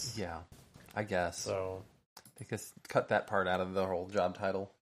agents. Yeah, I guess. So They could cut that part out of the whole job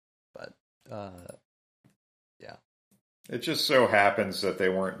title. But, yeah. It just so happens that they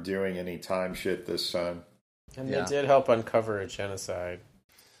weren't doing any time shit this time. and Yeah. they did help uncover a genocide.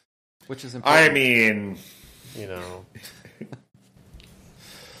 Which is important. I mean, You know.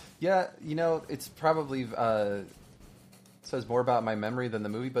 Yeah, you know, it's probably says more about my memory than the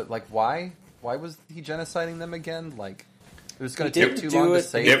movie, but like, why? Why was he genociding them again? Like, it was going to He take didn't too long do to it-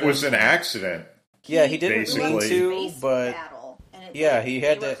 save it them. was an accident. Yeah, he didn't Basically. mean to, Space but battle, and it, yeah, like, he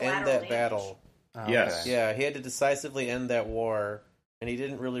had they were to end collateral that damage. battle. Oh, Yes. okay. Yeah, he had to decisively end that war, and he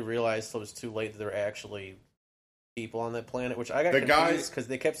didn't really realize till it was too late that there were actually people on that planet, which I got The guy- confused because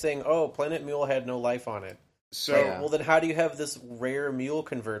they kept saying, oh, Planet Mule had no life on it. So Like, Yeah. well, then how do you have this rare mule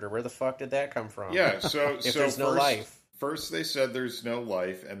converter? Where the fuck did that come from? yeah, so If so there's no first, life. First they said there's no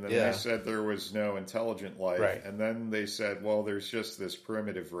life, and then Yeah. they said there was no intelligent life, Right. and then they said, well, there's just this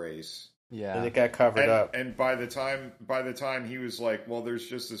primitive race. Yeah. And it got covered up. And by the time he was like, well, there's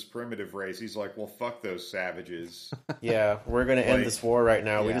just this primitive race. He's like, well, fuck those savages. Yeah, we're gonna end Like- this war right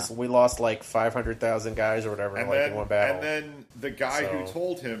now. Yeah. We lost like 500,000 guys or whatever in one battle. And then the guy who So-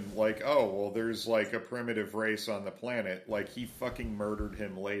 told him, like, oh, well, there's like a primitive race on the planet, like he fucking murdered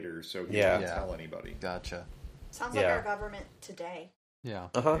him later, so he Yeah. didn't Yeah. tell anybody. Gotcha. Sounds like Yeah. our government today. Yeah.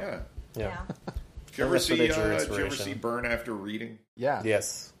 Uh-huh. Yeah. Yeah. Did you ever That's where they drew did you ever inspiration. see Burn After Reading? Yeah.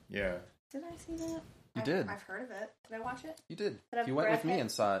 Yes. Yeah. Did I see that? You did. I've heard of it. Did I watch it? You did. But You went Brad with me Pitt?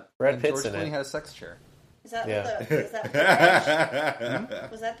 and saw it. Brad and Pitt's George in Clooney it. had a sex chair. Is that Yeah. is that the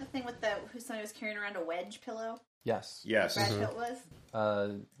wedge? Was that the thing with who somebody was carrying around a wedge pillow? Yes. Yes. Brad Pitt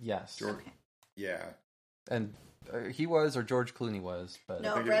was. Yes. George- Okay. Yeah. And he was, or George Clooney was, but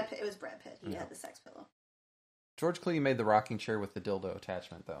No, think it was Brad Pitt. He Yeah. had the sex pillow. George Clooney made the rocking chair with the dildo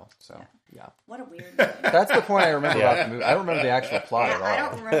attachment, though. So yeah, What a weird movie. that's the point I remember Yeah. about the movie. I don't remember the actual plot Yeah, at all. I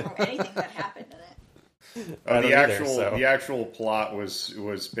don't remember anything that happened in it. I don't The either, actual so. the actual plot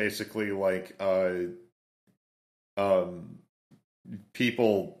was basically like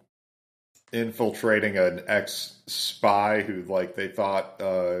people infiltrating an ex spy who like they thought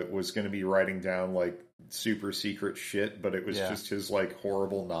was going to be writing down like super secret shit, but it was Yeah. just his like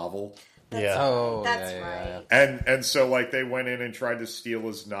horrible novel. Yeah. Oh, That's yeah, yeah, right. yeah. And so like they went in and tried to steal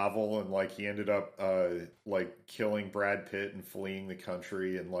his novel, and like he ended up like killing Brad Pitt and fleeing the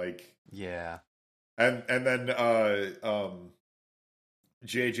country, and like Yeah. and then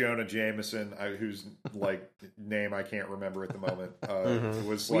J. Jonah Jameson, whose like name I can't remember at the moment,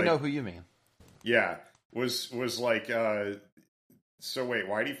 was We like, know who you mean. yeah, was like, so wait,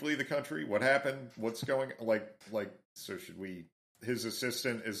 why'd he flee the country? What happened? What's going like? So should we? His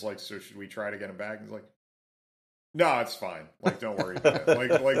assistant is like, so should we try to get him back? And he's like, no, it's fine. Like, don't worry about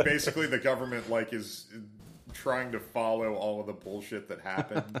it. Like basically the government like is trying to follow all of the bullshit that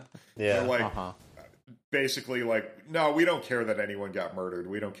happened. Yeah. They're like, Uh-huh. basically like, no, we don't care that anyone got murdered.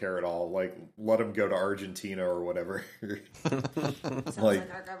 We don't care at all. Like, let them go to Argentina or whatever. Sounds Like-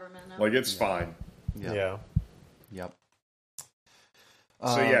 like our government. Now. Like, it's fine. Yeah. Yeah. Yep.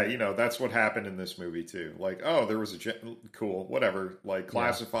 So yeah, you know, that's what happened in this movie too. Like, oh, there was cool, whatever. Like,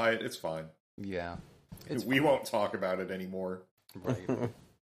 classify it. It's fine. Yeah. It's We won't talk about it anymore. right.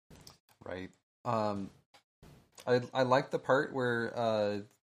 Right. I like the part where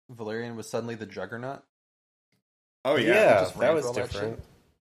Valerian was suddenly the Juggernaut, Oh yeah. Yeah, just that ran was through all that different.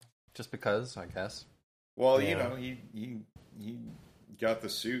 just because, I guess. Well, you Yeah. know, he got the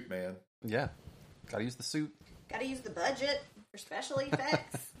suit, man. Yeah. Gotta use the suit. Gotta use the budget for special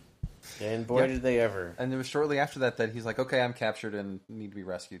effects. And boy, Yep. did they ever. And it was shortly after that he's like, okay, I'm captured and need to be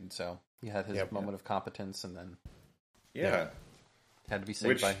rescued. So he had his Yep. moment of competence and then Yeah. had to be saved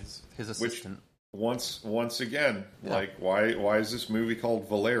Which- by his assistant. Once again, Yeah. like, why is this movie called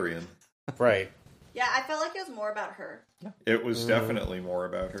Valerian? Right. Yeah, I felt like it was more about her. It was definitely more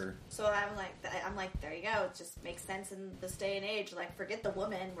about her. So I'm like, there you go. It just makes sense in this day and age. Like, forget the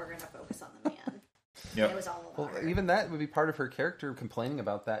woman. We're gonna focus on the man. Yep. It was all about Well, her. even that would be part of her character complaining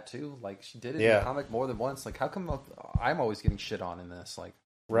about that too. Like she did it in Yeah. the comic more than once. Like, how come I'm always getting shit on in this? Like,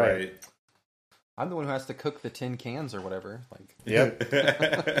 Right. I'm the one who has to cook the tin cans or whatever. Like, Yep.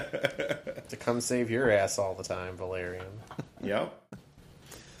 To come save your ass all the time, Valerian. Yep.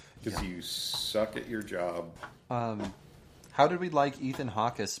 Because you suck at your job. how did we like Ethan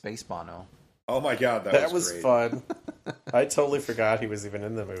Hawke as Space Bono? Oh my god, That was great. fun. I totally forgot he was even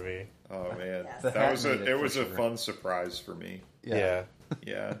in the movie. Oh man, Yes. The that hat was made it for a sure. fun surprise for me. Yeah.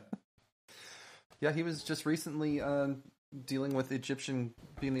 Yeah. Yeah, he was just recently dealing with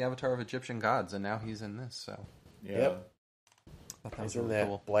being the avatar of Egyptian gods, and now he's in this. So Yeah. Yep. I thought that He's was in really that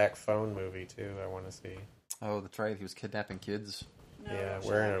cool. Black Phone movie too. I want to see. Oh, that's right. He was kidnapping kids. No, Yeah, don't show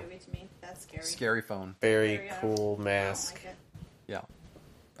wearing that a- movie to me. That's scary. Scary phone. Very Very, cool I don't mask. like it. Yeah,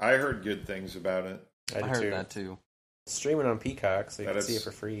 I heard good things about it. I, I did heard too. that too. Streaming on Peacock, so you That can see it is-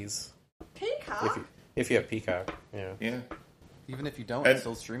 for freeze. Peacock. If you have Peacock, yeah. Yeah. Even if you don't, And it's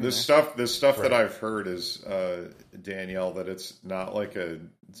still streaming. the there. stuff that Right. I've heard is Danielle, that it's not like a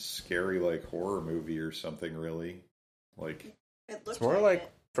scary like horror movie or something really. Like It looked It's more like,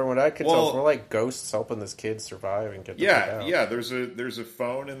 it. from what I could tell, Well- it's more like ghosts helping this kid survive and get the fuck out. yeah, there's a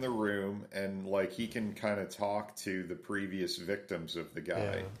phone in the room, and like he can kind of talk to the previous victims of the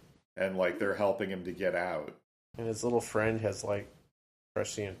guy, and like they're helping him to get out. And his little friend has like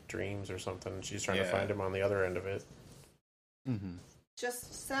prescient dreams or something, and she's trying to Yeah. find him on the other end of it. Mm-hmm.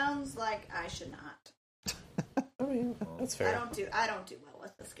 Just sounds like I should not. I mean, that's I fair. don't do well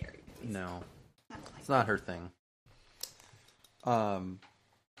with the scary movies. No, I don't like it's not her thing.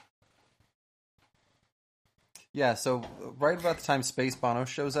 Yeah, so right about the time Space Bono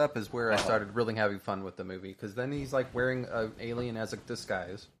shows up is where I started really having fun with the movie, because then he's like wearing an alien as a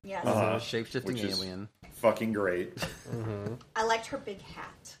disguise, Yes. shape-shifting Which is alien. fucking great. I liked her big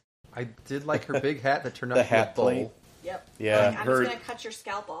hat. I did like her big hat that turned out The to be a hat bowl. plate. Yep. Yeah. Like, I'm Her- just gonna cut your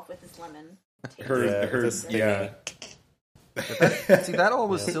scalp off with this lemon. Taste. Yeah. See, that all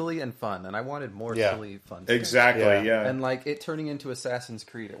was silly and fun, and I wanted more Yeah. silly fun stuff. Exactly, yeah. And like it turning into Assassin's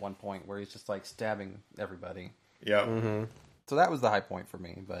Creed at one point, where he's just like stabbing everybody. Yeah. So that was the high point for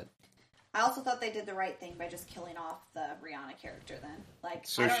me. But I also thought they did the right thing by just killing off the Rihanna character. Then, like,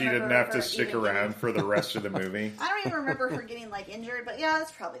 So I don't she didn't remember have to her stick even around getting- for the rest of the movie. I don't even remember her getting like injured, but yeah,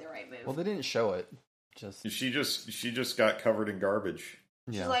 that's probably the right move. well, they didn't show it. Just She just got covered in garbage.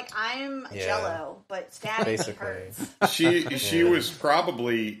 She's yeah. like, I'm Yeah. Jello, but stabbing Basically. hurts. She was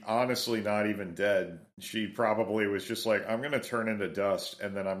probably honestly not even dead. She probably was just like, I'm gonna turn into dust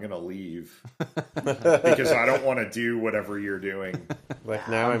and then I'm gonna leave because I don't want to do whatever you're doing. Like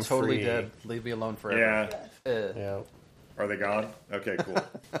now I'm totally free. dead. Leave me alone forever. Yeah. Yeah. Are they gone? Okay, cool.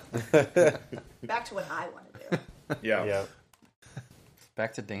 Back to what I want to do. Yeah. Yeah.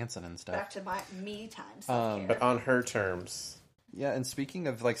 Back to dancing and stuff. Back to my me time self-care. But on her terms. Yeah, and speaking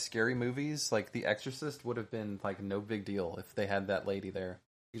of like scary movies, like The Exorcist would have been like no big deal if they had that lady there.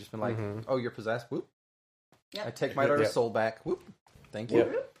 You just been like, "Oh, you're possessed." Whoop. Yep. I take my daughter's Yep. soul back. Whoop. Thank you.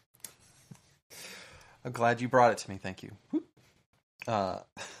 Yep. I'm glad you brought it to me. Thank you. Whoop.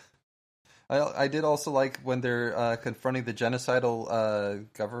 I did also like when they're confronting the genocidal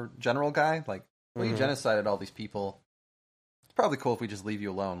general guy. Like, well, you genocided all these people. It's probably cool if we just leave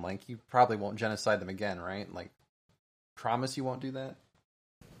you alone. Like, you probably won't genocide them again, right? Like, promise you won't do that?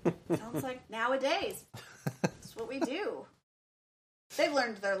 Sounds like nowadays. That's what we do. They've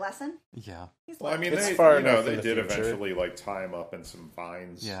learned their lesson. Yeah. He's Well, I mean, It's they, far you know, enough they in the did future. eventually like tie him up in some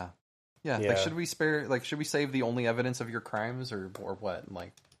vines. Yeah. Yeah. Yeah. Like, should we spare? Like, should we save the only evidence of your crimes, or what?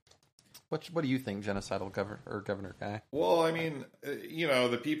 Like, what do you think, genocidal governor guy? Well, I mean, you know,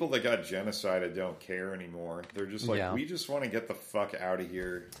 the people that got genocided don't care anymore. They're just like, Yeah. we just want to get the fuck out of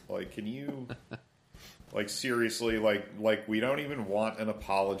here. Like, can you, like, seriously, like we don't even want an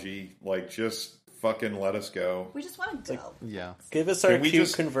apology. Like, just fucking let us go. We just want to go. Yeah. Give us our Can we cute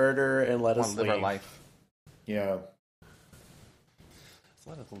just- converter and let Want us to live leave. our life. Yeah. Just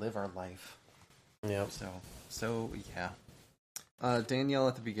let us live our life. Yep. So yeah. Danielle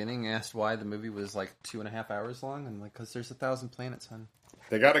at the beginning asked why the movie was like 2.5 hours long, and like, because there's 1,000 planets, hun.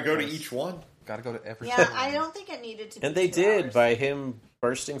 They got to go to each one. Got to go to every. Yeah, single I one. don't think it needed to be And they 2 did hours. by him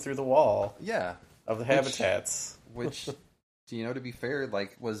bursting through the wall Yeah, of the habitats. which, you know, to be fair,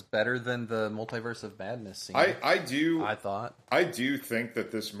 like, was better than the Multiverse of Madness scene. I do I thought. I do think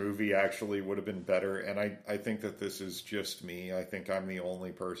that this movie actually would have been better, and I think that this is just me. I think I'm the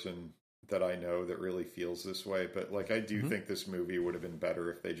only person that I know that really feels this way, but like I do think this movie would have been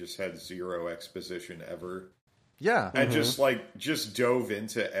better if they just had zero exposition ever. Yeah, And just dove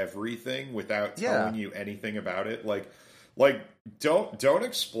into everything without telling you anything about it. Like don't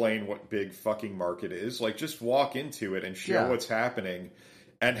explain what big fucking market is. Like just walk into it and show what's happening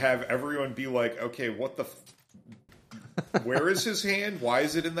and have everyone be like, "Okay, what the where is his hand? Why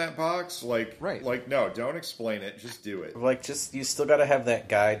is it in that box?" Like Right. like no, don't explain it. Just do it. Like, just you still got to have that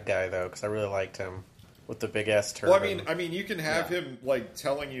guide guy though, because I really liked him with the big ass turban. Well, I mean, you can have him like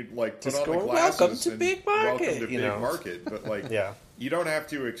telling you like put Just on the going, glasses. "Welcome to and big market," Welcome to you big know. market. But like, Yeah. you don't have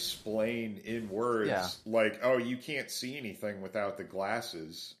to explain in words Yeah. like, oh, you can't see anything without the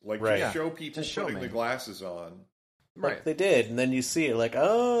glasses. Like, Right. just Yeah. show people Just show putting me. the glasses on. Like right. they did, and then you see it, like,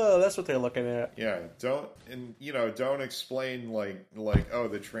 oh, that's what they're looking at. Yeah, don't explain like oh,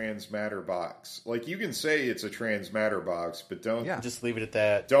 the trans matter box. Like you can say it's a trans matter box, but don't Yeah. Just leave it at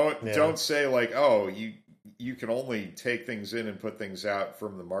that. don't Yeah. don't say like, oh, you can only take things in and put things out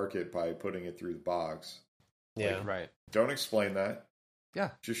from the market by putting it through the box. Yeah. Right. Don't explain that.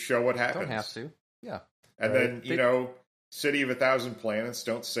 Yeah. Just show what happens. Don't have to. Yeah. And Right. then, you know, City of 1,000 Planets,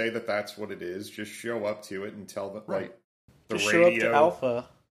 don't say that that's what it is. Just show up to it and tell them, Right. like, the Just show up radio. to Alpha.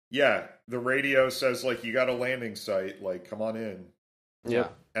 Yeah, the radio says, like, you got a landing site, like, come on in. Yeah.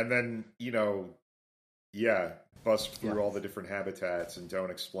 And then, you know, yeah, bust through Yeah. all the different habitats and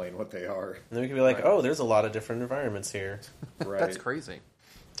don't explain what they are. And then we can be like, Right. oh, there's a lot of different environments here. Right. That's crazy.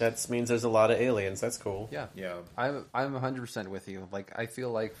 That means there's a lot of aliens. That's cool. Yeah. Yeah. I'm 100% with you. Like, I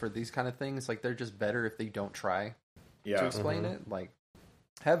feel like for these kind of things, like, they're just better if they don't try to Yeah. explain it. Like,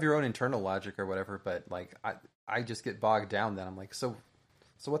 have your own internal logic or whatever, but like, I just get bogged down. Then I'm like, so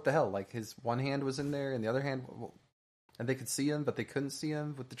what the hell? Like, his one hand was in there, and the other hand, and they could see him, but they couldn't see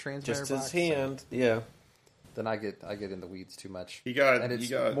him with the transmitter Just his box. hand. Yeah. Then I get in the weeds too much. He got, And it's he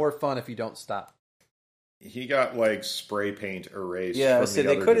got, more fun if you don't stop. he got like spray paint erased. Yeah, from see, the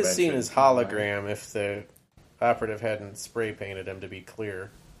they other could have seen dimension. his hologram if the operative hadn't spray painted him to be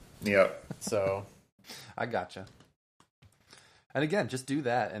clear. Yep. So, I gotcha. And again, just do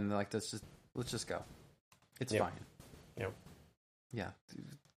that, and like let's just go. It's Yep. fine. Yep. Yeah.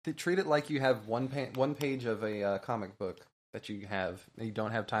 Treat it like you have one page of a comic book that you have, and you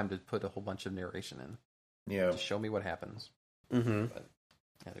don't have time to put a whole bunch of narration in. Yeah. Just show me what happens. mm-hmm. But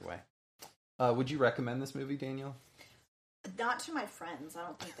anyway, would you recommend this movie, Daniel? Not to my friends. I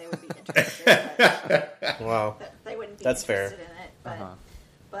don't think they would be interested. But Wow. they wouldn't be That's fair. interested in it. But Uh-huh.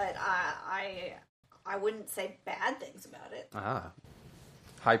 but I wouldn't say bad things about it.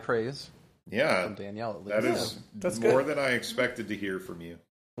 High praise Yeah. from Danielle. At That least. is that's more good. than I expected to hear from you.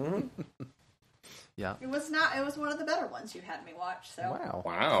 Mm-hmm. Yeah. It was not. It was one of the better ones you had me watch. So Wow.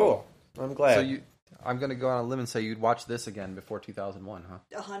 Wow. Cool. I'm glad. So I'm going to go on a limb and say you'd watch this again before 2001,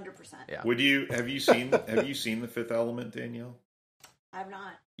 huh? 100%. Yeah. Would you have you seen The Fifth Element, Danielle? I've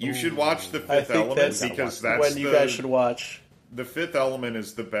not. You should watch The I Fifth think Element that's because when that's you guys should watch. The Fifth Element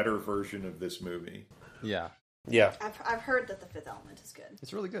is the better version of this movie. Yeah. Yeah. I've heard that The Fifth Element is good.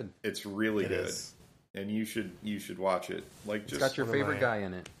 It's really good. It's really It good, is. and you should watch it. Like It's just got your one of favorite my- guy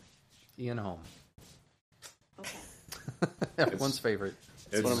in it, Ian Holm. Okay. Everyone's favorite.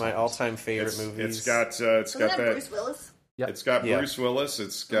 It's one of my all-time favorite movies. It's got Wasn't that that. Bruce Willis? Yep. It's got Yeah. Bruce Willis.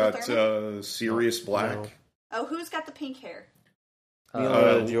 It's Uma got Thurman? Sirius Black. No. Oh, who's got the pink hair?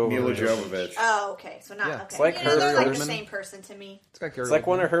 Mila Mila Jovovich. Jovovich. Oh, okay. So not Yeah. okay. It's like you know, they're her- like the Oldman. same person to me. It's got Gary It's like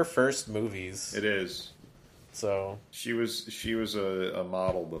one Oldman. of her first movies. It is. So, She was a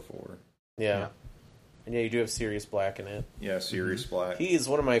model before. yeah. Yeah. And yeah, you do have Sirius Black in it. Yeah, Sirius Black. He is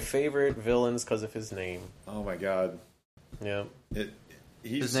one of my favorite villains because of his name. Oh my god. Yeah.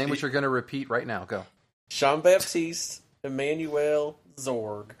 His name, which you're going to repeat right now. Go. Jean-Baptiste Emmanuel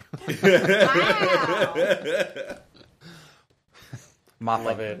Zorg. Mopping.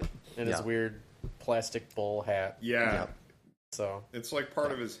 Love it. And his Yeah. weird plastic bowl hat. Yeah. Yep. So, It's like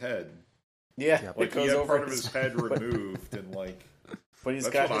part of his head. yeah. Yep. Like It he goes had over part of his head removed and like But he's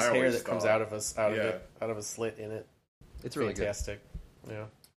That's got what his I hair always that comes thought. out of us, out Yeah. of a slit in it. It's really Fantastic. Yeah. good.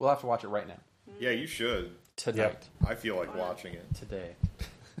 We'll have to watch it right now. yeah, you should. Tonight. I feel like watching it. Today.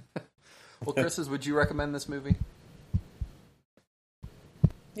 Well, Chris's, would you recommend this movie?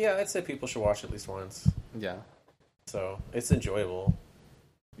 Yeah, I'd say people should watch it at least once. Yeah. So it's enjoyable.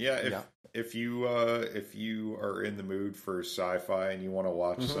 Yeah, Yeah. if you are in the mood for sci-fi and you want to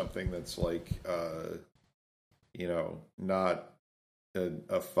watch Mm-hmm. something that's like not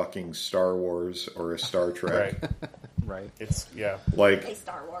a fucking Star Wars or a Star Trek, Right. Right. It's Hey, like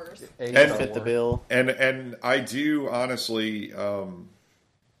Star Wars. And- fit the bill. and I do honestly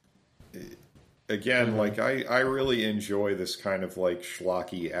again like I really enjoy this kind of like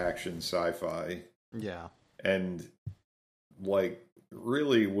schlocky action sci-fi Yeah. and like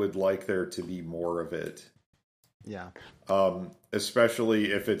really would like there to be more of it. Yeah.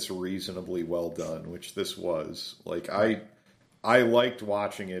 Especially if it's reasonably well done, which this was. Like I liked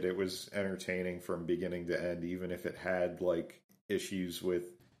watching it. It was entertaining from beginning to end, even if it had like issues with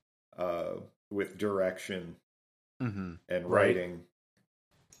direction Mm-hmm. and Right. writing.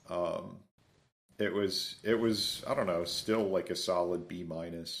 It was I don't know, still like a solid B-,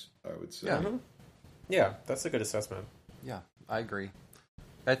 I would say. Yeah. Mhm. Yeah, that's a good assessment. Yeah, I agree.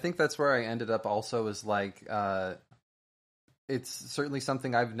 I think that's where I ended up also is like, it's certainly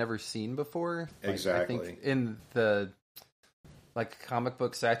something I've never seen before. Like, Exactly. I think in the like comic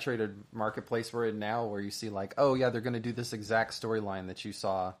book saturated marketplace we're in now, where you see like, oh yeah, they're going to do this exact storyline that you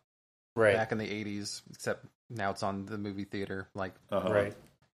saw Right. back in the 80s, except now it's on the movie theater. Like, Right.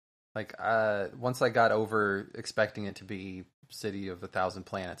 once I got over expecting it to be City of a Thousand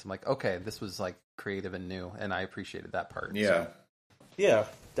Planets, I'm like, okay, this was like creative and new, and I appreciated that part. Yeah. Yeah,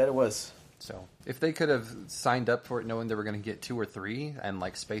 that it was. So if they could have signed up for it knowing they were going to get 2 or 3 and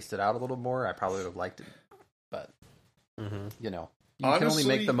like spaced it out a little more, I probably would have liked it. But Mm-hmm. you know, you can only Honestly-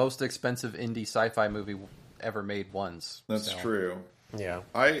 make the most expensive indie sci-fi movie ever made once. That's so. true. Yeah.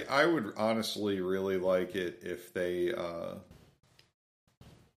 I would honestly really like it if they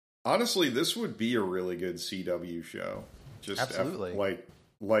honestly this would be a really good CW show. Just Absolutely. like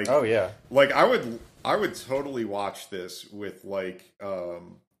Oh yeah. like I would totally watch this with like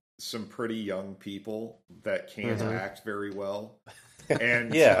some pretty young people that can't act very well.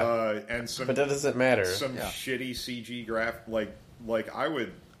 And Yeah. and some But that doesn't matter. some Yeah. shitty CG graph like I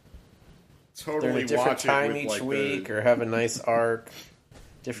would They're in totally a different watch time it with each like week, the, or have a nice arc,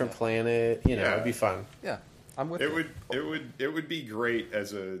 different planet. You know, Yeah. it'd be fun. Yeah, I'm with it would be great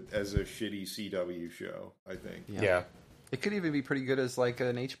as a shitty CW show, I think. Yeah. Yeah. It could even be pretty good as like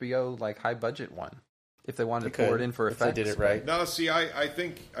an HBO like high budget one. if they wanted They to pour could, it in for if they effects. did it right. No, see, I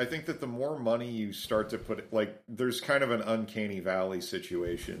think that the more money you start to put, like, there's kind of an uncanny valley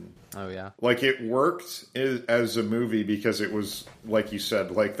situation. Oh yeah. Like, it worked as a movie because it was, like you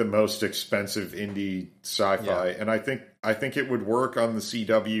said, like the most expensive indie sci-fi, Yeah. and I think it would work on the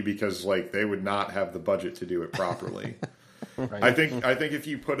CW because, like, they would not have the budget to do it properly. Right. I think if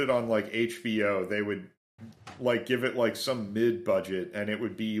you put it on like HBO, they would like give it like some mid-budget, and it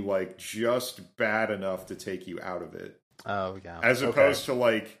would be like just bad enough to take you out of it. Oh yeah. As opposed to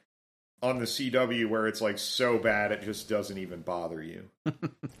like on the CW where it's like so bad it just doesn't even bother you.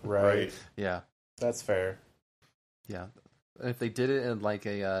 Right? Yeah. That's fair. Yeah. And if they did it in like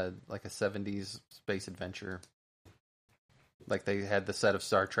a 70s space adventure, like they had the set of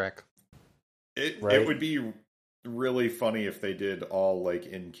Star Trek. It Right. would be really funny if they did all like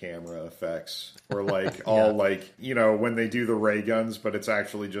in-camera effects or like all like, you know, when they do the ray guns, but it's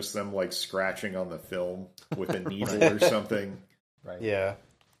actually just them like scratching on the film with a needle or something. Right. Yeah.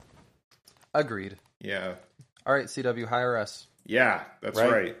 Agreed. Yeah. All right, CW, hire us. Yeah, that's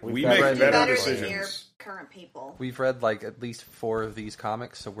Right. right. We've We got make right. better Better than your decisions. current people. We've read like at least 4 of these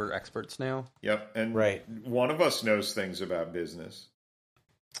comics, so we're experts now. Yep. And Right. one of us knows things about business.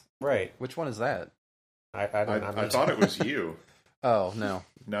 Right. Which one is that? I I thought it was you. Oh, no.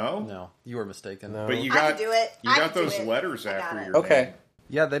 No? No. You were mistaken. No. But you I got could do it. you I got could do those it. letters I got after it. your Okay. name.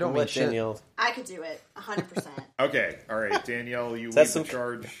 Yeah, they don't We'll mean let shit. Danielle. I could do it 100%. Okay, all right, Danielle, you That's lead the some-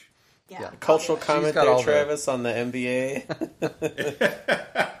 charge. Yeah. Cultural I'll do it. comment got there, all the- Travis, on the NBA.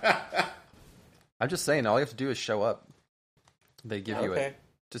 I'm just saying, all you have to do is show up. They give you Okay. it.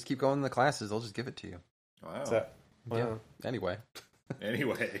 Just keep going to the classes. They'll just give it to you. Wow. So, Yeah. wow. Anyway.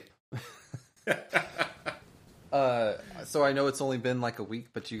 Anyway. So I know it's only been like a week,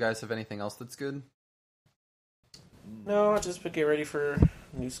 but do you guys have anything else that's good? No, just get ready for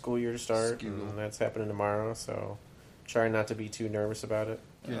new school year to start, School. and that's happening tomorrow. So, try not to be too nervous about it.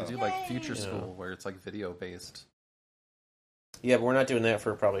 You're gonna Oh. do like future Yay. school where it's like video based. Yeah, but we're not doing that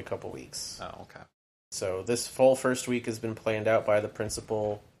for probably a couple weeks. Oh, okay. So this full first week has been planned out by the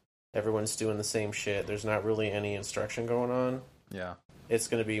principal. Everyone's doing the same shit. There's not really any instruction going on. Yeah. It's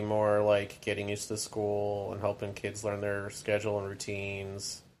going to be more like getting used to the school and helping kids learn their schedule and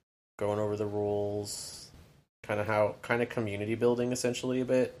routines, going over the rules, kind of community building essentially a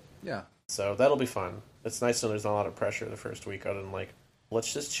bit. Yeah. So that'll be fun. It's nice to know there's not a lot of pressure the first week other than like,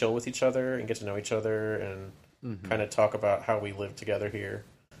 let's just chill with each other and get to know each other and Mhm. kind of talk about how we live together here,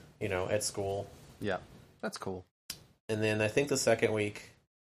 you know, at school. Yeah. That's cool. And then I think the second week,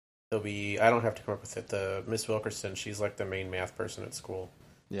 there'll be, I don't have to come up with it, the Miss Wilkerson, she's like the main math person at school.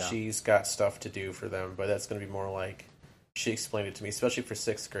 Yeah. She's got stuff to do for them, but that's going to be more like, she explained it to me, especially for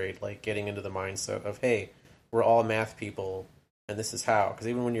 6th grade, like getting into the mindset of, hey, we're all math people, and this is how. Because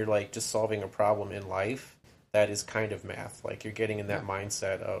even when you're like just solving a problem in life, that is kind of math. Like you're getting in that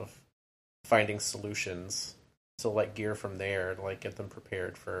mindset of finding solutions. So like gear from there to like get them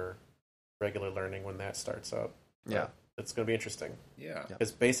prepared for regular learning when that starts up. Yeah. It's going to be interesting. Yeah.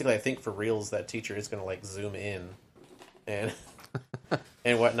 Because basically, I think for reals, that teacher is going to like zoom in and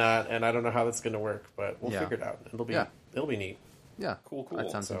and whatnot, and I don't know how that's going to work, but we'll Yeah. figure it out. It'll be neat. Yeah. Cool.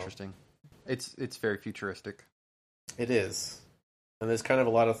 That sounds So- interesting. It's very futuristic. It is, and there's kind of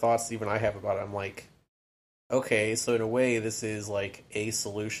a lot of thoughts even I have about it. I'm like, okay, so in a way, this is like a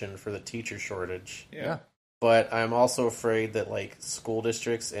solution for the teacher shortage, Yeah. but I'm also afraid that like school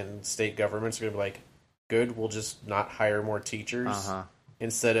districts and state governments are going to be like, good, we'll just not hire more teachers. Uh-huh.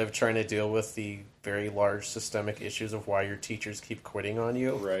 Instead of trying to deal with the very large systemic issues of why your teachers keep quitting on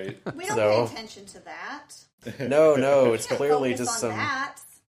you. Right. We don't So- pay attention to that. No, it's We can't clearly focus just on some. that.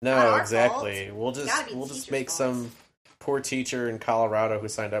 No, Not our exactly. fault. We'll Gotta be just teachers' make faults. some poor teacher in Colorado who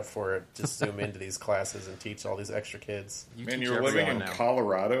signed up for it just zoom into these classes and teach all these extra kids. You Man, teach you're living everyone in now.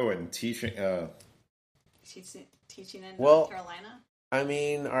 Colorado and teaching. Teaching in Well- North Carolina. I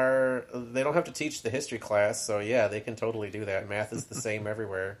mean, they don't have to teach the history class, so yeah, they can totally do that. Math is the same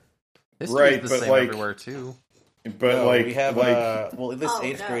everywhere. This Right, is the but, same like- everywhere too. But No, like, we have well, this Oh,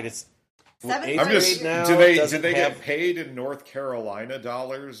 8th no. grade, it's Seventh eighth I'm grade just. grade now do they doesn't get have- paid in North Carolina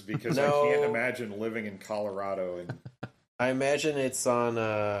dollars? Because I No. can't imagine living in Colorado and. I imagine it's on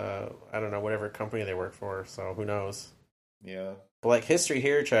I don't know, whatever company they work for, so who knows. Yeah. But like history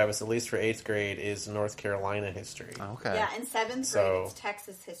here, Travis, at least for 8th grade, is North Carolina history. Okay. Yeah, in 7th So- grade, it's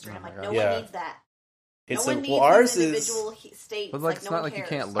Texas history. Oh I'm my like, God. no Yeah. one needs that. It's no one needs ours these is. individual states. But, like, like, it's no not one like you cares.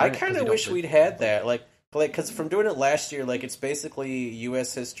 can't learn I it 'cause kind you of don't wish live- we'd had that, like, because from doing it last year, like it's basically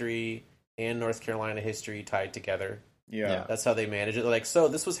U.S. history and North Carolina history tied together. Yeah. Yeah. That's how they manage it. Like, so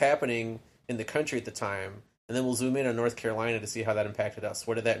this was happening in the country at the time, and then we'll zoom in on North Carolina to see how that impacted us.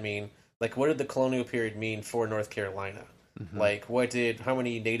 What did that mean? like, what did the colonial period mean for North Carolina? Like, how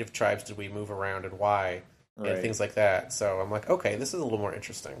many native tribes did we move around and why? Right. And things like that. So I'm like, okay, this is a little more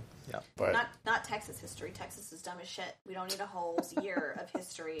interesting. Yeah. But Not Texas history. Texas is dumb as shit. We don't need a whole year of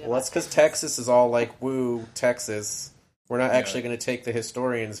history. well, that's because Texas is all like, woo, Texas. We're not actually going to take the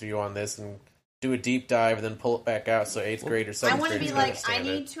historian's view on this and do a deep dive and then pull it back out so 8th grade or 7th grade I want to be can like, I understand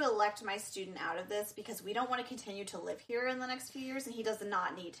need it. to elect my student out of this because we don't want to continue to live here in the next few years, and he does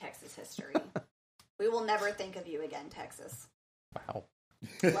not need Texas history. We will never think of you again, Texas. Wow.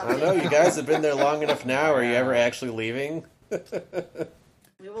 I don't know, you guys have been there long enough now. Are you ever actually leaving?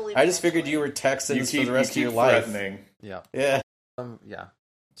 We will leave I just figured eventually. you were Texans for the rest of you your keep life. threatening. Yeah. Yeah. Yeah.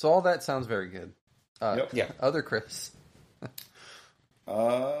 So all that sounds very good. Yep. Yeah. Other Chris.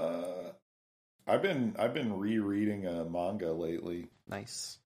 I've been rereading a manga lately.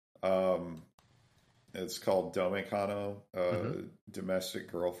 Nice. It's called Domekano,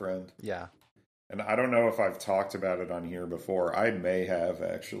 Domestic Girlfriend. Yeah. And I don't know if I've talked about it on here before. I may have,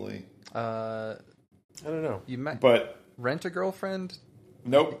 actually. I don't know. You met But Rent a Girlfriend,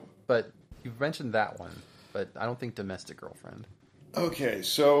 nope. but you've mentioned that one, but I don't think Domestic Girlfriend. Okay,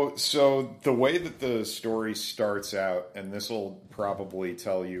 so the way that the story starts out, and this will probably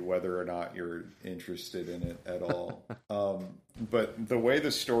tell you whether or not you're interested in it at all. But the way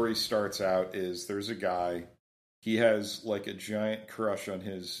the story starts out is there's a guy, he has like a giant crush on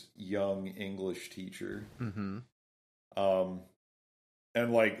his young English teacher. Mm-hmm.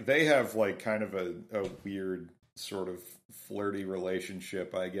 And like they have like kind of a weird sort of flirty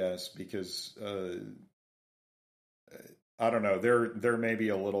relationship, I guess, because I don't know, they're maybe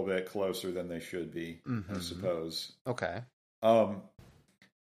a little bit closer than they should be, I suppose. Okay.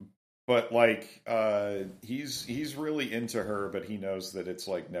 But like he's really into her, but he knows that it's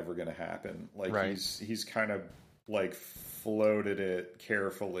like never gonna happen. Like Right. he's kind of like floated it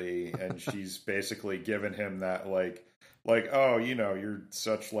carefully, and she's basically given him that like oh, you know, you're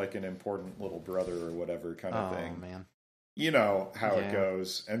such like an important little brother or whatever kind of thing. Oh man. You know how it Yeah.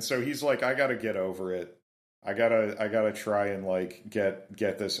 goes. And so he's like, I gotta get over it. I gotta try and like get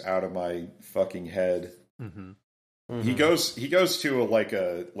this out of my fucking head. Mm-hmm. He goes to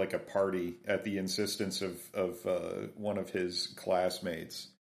a party at the insistence of one of his classmates.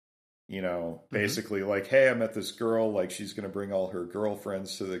 You know, basically like, hey, I met this girl, like she's gonna bring all her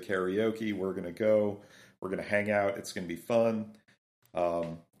girlfriends to the karaoke, we're gonna go, we're gonna hang out, it's gonna be fun.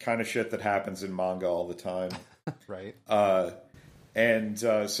 Kind of shit that happens in manga all the time. Right. And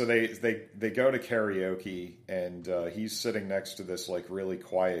so they go to karaoke, and he's sitting next to this like really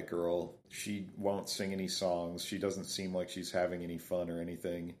quiet girl. She won't sing any songs. She doesn't seem like she's having any fun or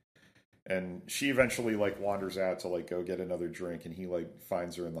anything. And she eventually like wanders out to like go get another drink, and he like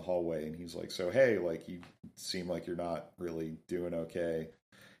finds her in the hallway, and he's like, so hey, like you seem like you're not really doing okay.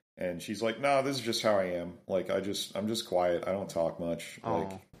 And she's like, no, this is just how I am. Like I'm just quiet. I don't talk much.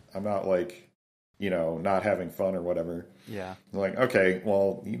 Like I'm not like, you know, not having fun or whatever. Yeah. I'm like, okay,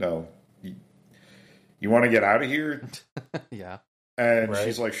 well, you know, you want to get out of here? Yeah. And Right.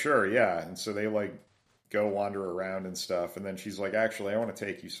 she's like, sure, yeah. And so they like go wander around and stuff. And then she's like, actually, I want to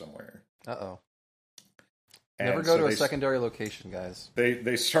take you somewhere. Uh-oh. And Never go so to a they- secondary location, guys.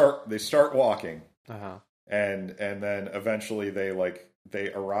 They start walking, Uh-huh. and then eventually they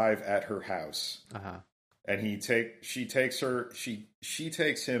arrive at her house. Uh-huh. And she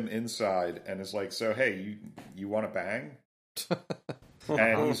takes him inside and is like, so hey, you want to bang?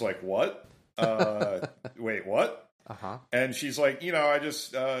 And he's like, what? Wait, what? Uh-huh. And she's like, you know, I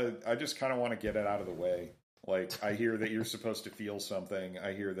just kind of want to get it out of the way. Like, I hear that you're supposed to feel something.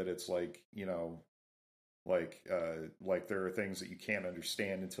 I hear that it's like, you know, like there are things that you can't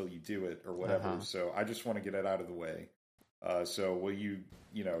understand until you do it or whatever. Uh-huh. So I just want to get it out of the way. So will you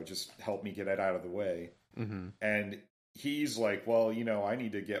know, just help me get it out of the way? Mm-hmm. And he's like, well, you know, I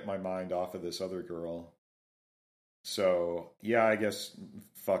need to get my mind off of this other girl. So yeah, I guess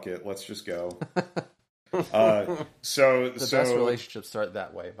fuck it, let's just go. So The best relationships start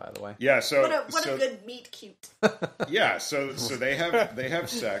that way, by the way. yeah, so What a good meet cute. yeah, so they have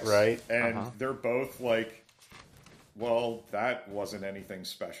sex, Right. And they're both like, well, that wasn't anything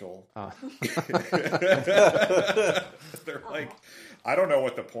special. They're like, I don't know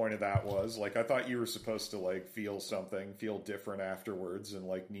what the point of that was. Like, I thought you were supposed to like feel something, feel different afterwards, and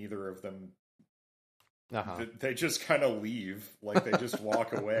like neither of them. Uh-huh. They just kind of leave, like they just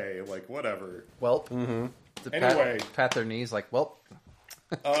walk away, like whatever. Welp. Mm-hmm. Anyway. Pat their knees like, welp.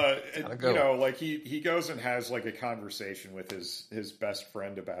 Go. You know, like he goes and has like a conversation with his best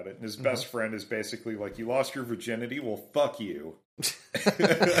friend about it, and his best friend is basically like, "You lost your virginity? Well, fuck you."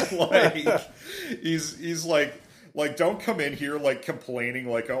 Like he's like Like, don't come in here, like, complaining,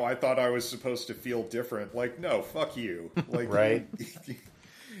 like, oh, I thought I was supposed to feel different. Like, no, fuck you. Like, Right.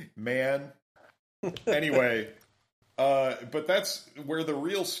 Man. Anyway, but that's where the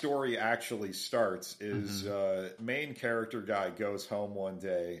real story actually starts, is main character guy goes home one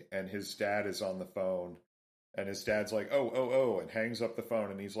day, and his dad is on the phone, and his dad's like, oh, and hangs up the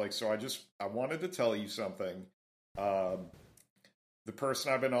phone, and he's like, so I wanted to tell you something. The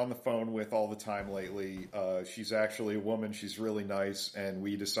person I've been on the phone with all the time lately, she's actually a woman. She's really nice, and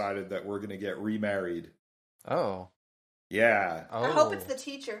we decided that we're going to get remarried. Oh. Yeah. Oh. I hope it's the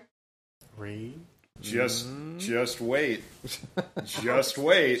teacher. Just wait. Just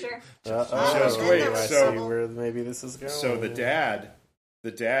wait. Sure. Just then wait. there was So, trouble. where maybe this is going. so the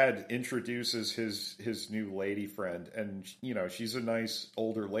dad introduces his new lady friend, and you know, she's a nice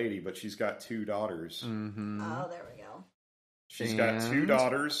older lady, but she's got 2 daughters. Mm-hmm. Oh, there we go. She's got 2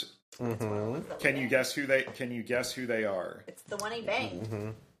 daughters. Mm-hmm. Can you guess who they are? It's the one he banged. Mm-hmm.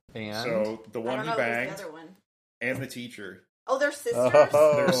 And So the I one don't he know who's banged the other one. and the teacher. Oh, they're sisters.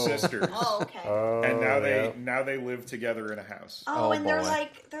 They're sisters. Oh, okay. And now they live together in a house. Oh, and boy.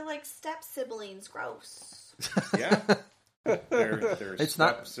 they're like step siblings. Gross. Yeah. They're It's step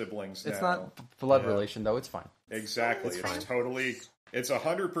not- siblings now. it's not blood Yeah. relation, though. It's fine. Exactly. It's It's fine. totally. It's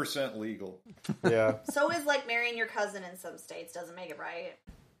 100% legal. Yeah. So is like marrying your cousin in some states doesn't make it right.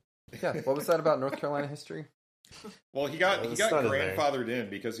 Yeah. What was that about North Carolina history? Well, he got It's not in there. grandfathered in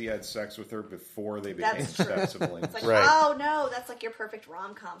because he had sex with her before they became That's true. step siblings. It's like, Right. oh no, that's like your perfect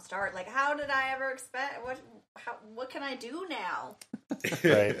rom-com start. Like, how did I ever expect? What can I do now?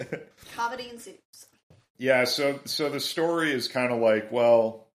 Right. Comedy ensues. Yeah, so the story is kind of like,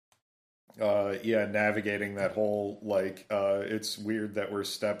 well, navigating that whole, like, it's weird that we're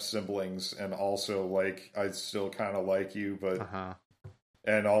step siblings, and also, like, I still kind of like you, but,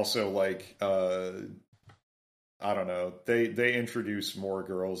 and also, like, I don't know, they introduce more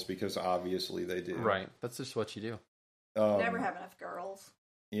girls because obviously they do. Right. That's just what you do. Never have enough girls.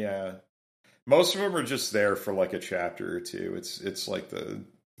 Yeah. Most of them are just there for, like, a chapter or two. It's like the,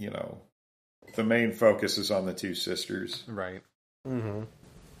 you know, the main focus is on the 2 sisters. Right. Mm-hmm.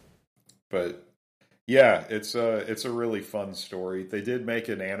 But yeah, it's a really fun story. They did make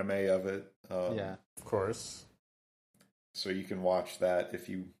an anime of it. Yeah. Of course. So you can watch that if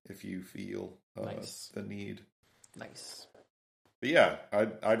you feel Nice. the need. Nice. But yeah,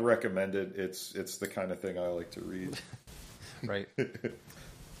 I'd recommend it. It's the kind of thing I like to read. Right.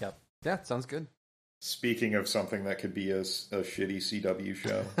 Yep. Yeah. Sounds good. Speaking of something that could be a shitty CW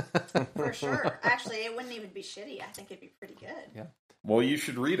show. For sure. Actually, it wouldn't even be shitty. I think it'd be pretty good. Yeah. Well, you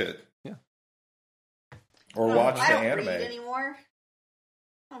should read it. Yeah. Or watch I the don't anime. read anymore.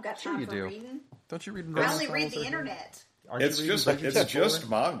 I don't got Sure time you for do. reading. Don't you read? I only novels read or the something? It's Aren't internet. you reading just Bridgerton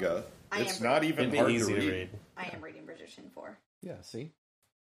manga. I It's am not reading. even It'd hard be easy to to read. read. I am reading Bridgerton 4. Yeah. See.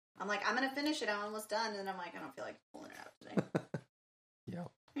 I'm like, I'm going to finish it. I'm almost done. And I'm like, I don't feel like pulling it out today. Yeah.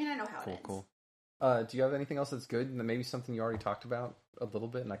 I mean, I know how it Cool. ends. Cool. Do you have anything else that's good? Maybe something you already talked about a little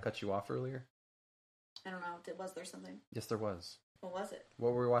bit, and I cut you off earlier. I don't know. Was there something? Yes, there was. What was it?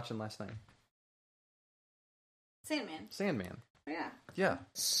 What were we watching last night? Sandman. Sandman. Oh, yeah. Yeah.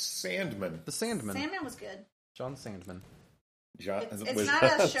 Sandman. The Sandman. Sandman was good. John Sandman. It's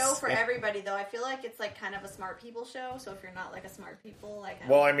not a show for everybody, though. I feel like it's like kind of a smart people show. So if you're not like a smart people, like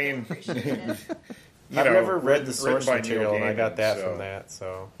Well, I don't mean, appreciate it. I've know, never read written- the source written by Neil material, and I got Gaiman, that so- from that.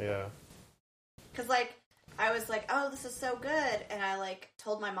 So yeah. Because like I was like, oh, this is so good, and I like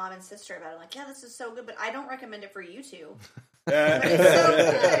told my mom and sister about it. I'm like, yeah, this is so good, but I don't recommend it for you two. Yeah.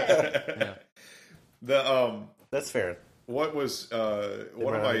 The That's fair. what was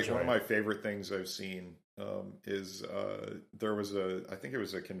one might of enjoy my favorite things I've seen is there was I think it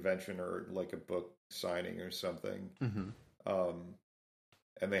was a convention or like a book signing or something, Mm-hmm.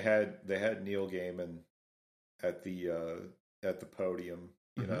 and they had Neil Gaiman at the podium,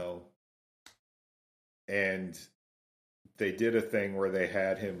 you Mhm. know, and they did a thing where they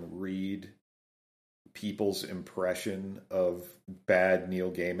had him read people's impression of bad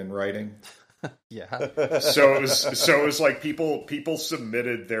Neil Gaiman writing. Yeah. So it was like people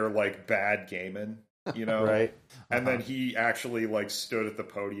submitted their like bad Gaiman, you know, Right. and then he actually like stood at the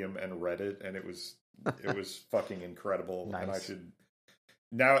podium and read it, and it was fucking incredible. Nice. And I should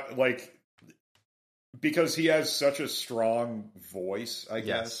now, like, because he has such a strong voice, I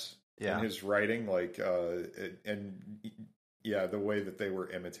guess, Yeah. in his writing, like, and yeah, the way that they were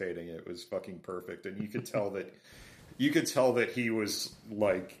imitating it was fucking perfect, and you could tell that he was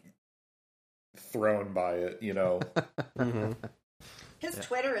like thrown by it, you know. Mm-hmm. His Yeah.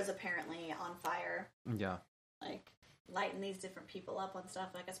 Twitter is apparently on fire. Yeah. Like lighten these different people up on stuff.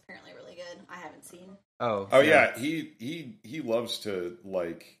 Like, it's apparently really good. I haven't seen. Oh, yeah, he loves to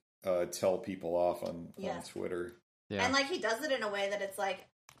like tell people off on Twitter. Yeah. And like he does it in a way that it's like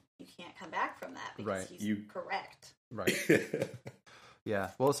you can't come back from that because he's correct. Right. Yeah.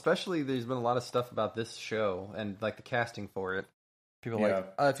 Well, especially there's been a lot of stuff about this show and like the casting for it. People are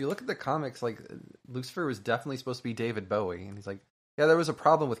like, if you look at the comics, like Lucifer was definitely supposed to be David Bowie, and he's like, yeah, there was a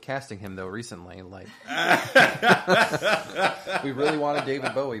problem with casting him though recently. Like, we really wanted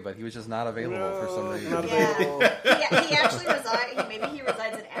David Bowie, but he was just not available for some reason. Yeah, he actually resides. Maybe he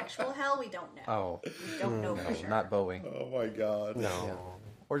resides in actual hell. We don't know. Oh, we don't know for sure. Not Bowie. Oh my god, no. Yeah.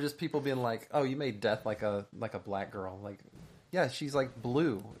 Or just people being like, oh, you made Death like a black girl. Like, yeah, she's like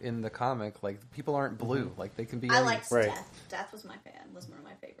blue in the comic. Like, people aren't blue. Like, they can be. I liked Death. Death was one of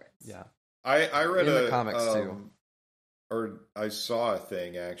my favorites. Yeah, I read in the comics too. Or I saw a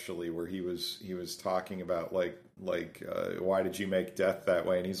thing actually where he was talking about like why did you make Death that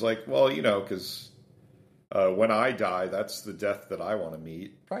way? And he's like, well, because when I die, that's the death that I want to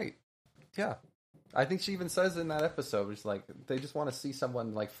meet. Right. Yeah. I think she even says in that episode, it's like they just want to see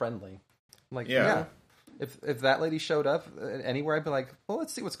someone like friendly. Like, yeah. If that lady showed up anywhere, I'd be like, well,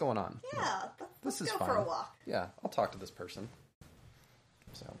 let's see what's going on. Yeah, let's this is go fun. for a walk. Yeah, I'll talk to this person.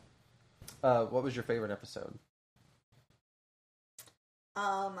 So, what was your favorite episode?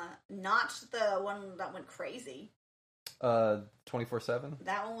 Not the one that went crazy. 24/7.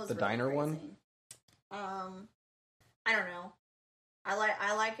 That one was the really diner crazy. one. I don't know.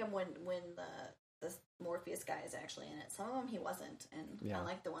 I like him when the Morpheus guy is actually in it. Some of them he wasn't, and I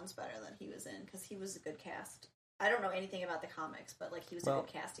like the ones better that he was in because he was a good cast. I don't know anything about the comics, but like he was a good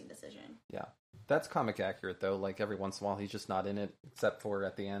casting decision. Yeah, that's comic accurate though. Like every once in a while, he's just not in it, except for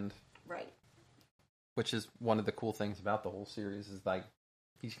at the end. Right. Which is one of the cool things about the whole series is like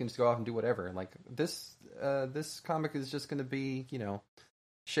he can just go off and do whatever. And like this comic is just going to be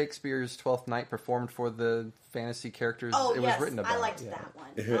Shakespeare's Twelfth Night performed for the fantasy characters it was written about. I liked that one.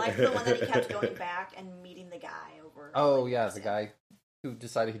 I liked the one that he kept going back and meeting the guy over. Oh yeah, the guy who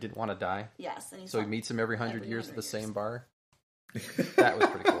decided he didn't want to die. Yes, and so he meets him every 100 years at the same bar. That was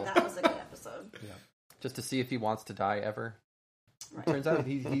pretty cool. That was a good episode. Yeah, just to see if he wants to die ever. Right. Turns out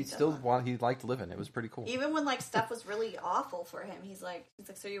he still he liked living. It was pretty cool. Even when like stuff was really awful for him, he's like,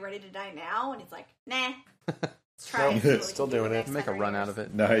 so you ready to die now? And he's like, nah. Let's try it. Still doing it. Make a run out of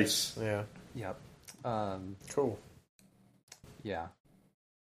it. Nice. Yeah. Yep. Cool. Yeah.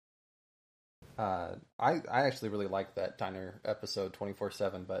 I actually really liked that diner episode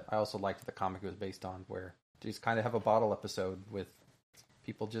 24/7, but I also liked the comic it was based on, where you just kind of have a bottle episode with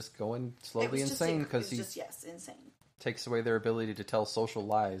people just going slowly insane because he insane. Takes away their ability to tell social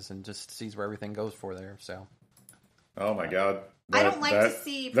lies and just sees where everything goes for there. So. Oh my god. I don't like to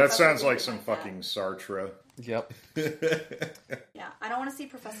see. That sounds like some fucking Sartre. Yep. Yeah, I don't want to see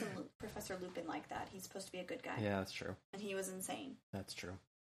Professor Lupin like that. He's supposed to be a good guy. Yeah, that's true. And he was insane. That's true.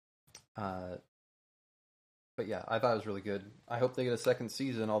 But yeah, I thought it was really good. I hope they get a second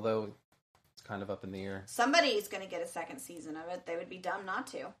season, although it's kind of up in the air. Somebody's going to get a second season of it. They would be dumb not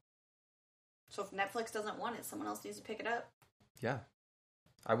to. So if Netflix doesn't want it, someone else needs to pick it up. Yeah.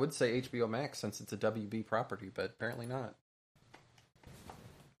 I would say HBO Max since it's a WB property, but apparently not.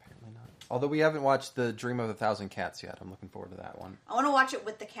 Although we haven't watched The Dream of a Thousand Cats yet. I'm looking forward to that one. I want to watch it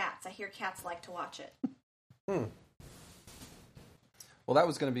with the cats. I hear cats like to watch it. Well, that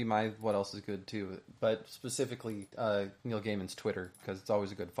was going to be my what else is good too, but specifically Neil Gaiman's Twitter, because it's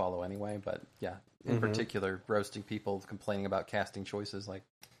always a good follow anyway. But yeah, in particular, roasting people complaining about casting choices. Like,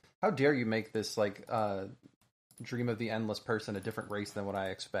 how dare you make this like Dream of the Endless person a different race than what I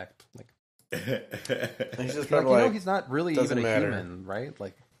expect? Like, he's just like, he's not really even a human, right?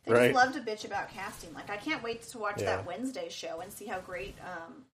 Like. They just love to bitch about casting. Like, I can't wait to watch that Wednesday show and see how great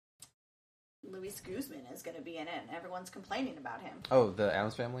Luis Guzman is going to be in it. And everyone's complaining about him. Oh, the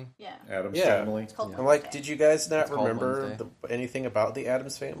Addams Family? Yeah. Addams Family. It's called I'm like, did you guys not remember anything about the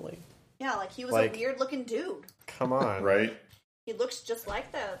Addams Family? Yeah, like he was a weird-looking dude. Come on. Right? He looks just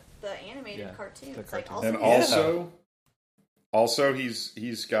like the animated cartoons. The cartoons. And also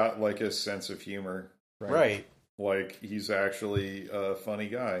he's got like a sense of humor. Right. Like he's actually a funny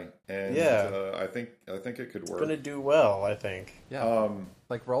guy, and I think it could work. It's gonna do well, I think. Yeah.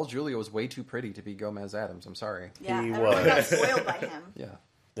 Like Raul Julia was way too pretty to be Gomez Addams. I'm sorry. Yeah, everyone got spoiled by him. Yeah.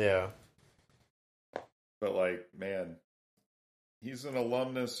 Yeah. But like, man, he's an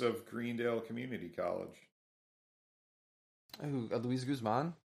alumnus of Greendale Community College. Who? Luis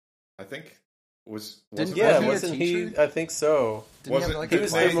Guzman? I think wasn't he? I think so. He was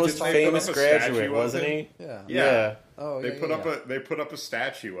the most famous graduate, wasn't he? Yeah. Oh, they put up a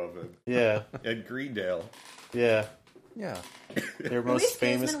statue of him. Yeah. At Greendale. Yeah. Yeah. Their Louis most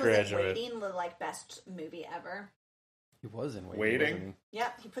famous Guzman was in graduate. Waiting, the best movie ever. He was in Waiting? wasn't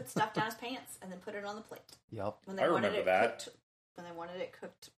Yep, he put stuff down his pants and then put it on the plate. he? Yep. When they I wanted remember it that. cooked, when they wanted it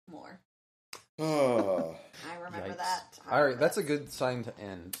cooked more. Oh. I remember Yikes. that. All right, that's a good sign to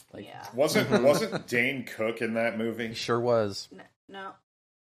end. Like, Yeah. Wasn't Dane Cook in that He movie? sure was. No.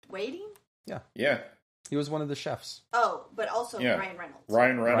 Waiting? Yeah. He was one of the chefs. Oh, but also Yeah. Ryan Reynolds.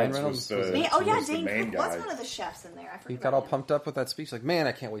 Ryan Reynolds, Ryan Reynolds was the, was Man, oh yeah, was the Dane main Cook guy. was one of the chefs in there. I forgot. He got all pumped up with that speech, like, man,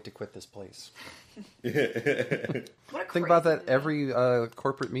 I can't wait to quit this place. What a Think about crazy that movie. every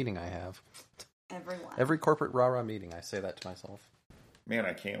corporate meeting I have. Everyone. Every corporate rah-rah meeting, I say that to myself. Man,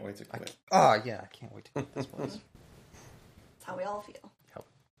 I can't wait to quit. Yeah, I can't wait to quit this place. That's how we all feel.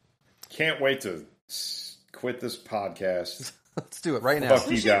 Can't wait to quit this podcast. Let's do it right now. Fuck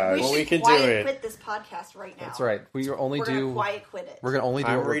you guys. Well, we should can do quiet it. quit this podcast right now. That's right. We're We're gonna quiet quit it. We're gonna only do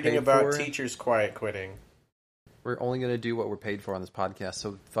I'm what we're reading paid about for. teachers quiet quitting. We're only gonna do what we're paid for on this podcast,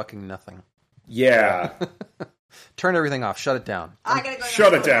 so fucking nothing. Yeah. Turn everything off. Shut it down. I gotta go.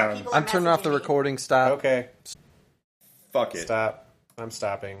 Shut now. it down. People are I'm turning off the messaging me. recording. Stop. Okay, Fuck it. stop. I'm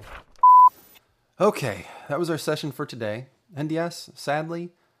stopping. Okay, that was our session for today. And yes, sadly,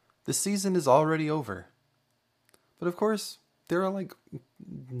 the season is already over. But of course, there are like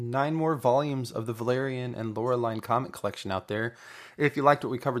 9 more volumes of the Valerian and Laureline comic collection out there if you liked what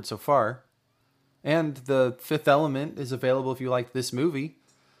we covered so far. And The Fifth Element is available if you liked this movie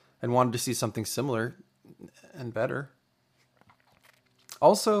and wanted to see something similar and better.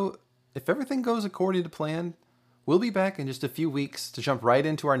 Also, if everything goes according to plan, we'll be back in just a few weeks to jump right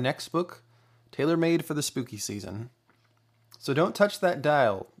into our next book, tailor-made for the spooky season. So don't touch that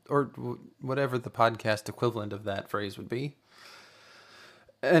dial, or whatever the podcast equivalent of that phrase would be.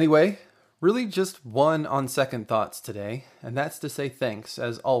 Anyway, really just one on second thoughts today, and that's to say thanks,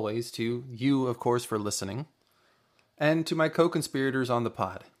 as always, to you, of course, for listening, and to my co-conspirators on the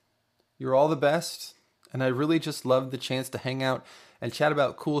pod. You're all the best, and I really just love the chance to hang out and chat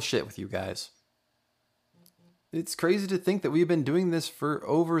about cool shit with you guys. It's crazy to think that we've been doing this for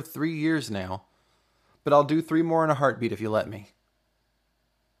over 3 years now, but I'll do 3 more in a heartbeat if you let me.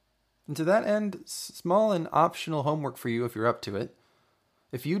 And to that end, small and optional homework for you if you're up to it.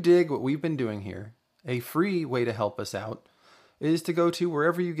 If you dig what we've been doing here, a free way to help us out is to go to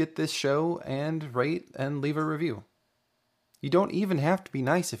wherever you get this show and rate and leave a review. You don't even have to be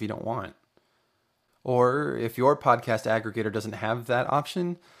nice if you don't want. Or if your podcast aggregator doesn't have that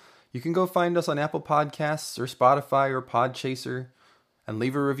option, you can go find us on Apple Podcasts or Spotify or Podchaser and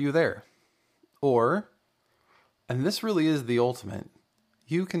leave a review there. Or, and this really is the ultimate,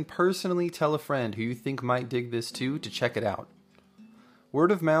 you can personally tell a friend who you think might dig this too to check it out.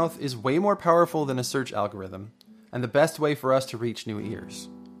 Word of mouth is way more powerful than a search algorithm, and the best way for us to reach new ears.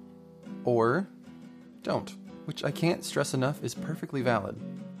 Or, don't, which I can't stress enough is perfectly valid.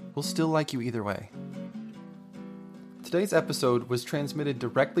 We'll still like you either way. Today's episode was transmitted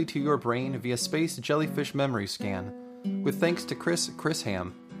directly to your brain via Space Jellyfish Memory Scan, with thanks to Chris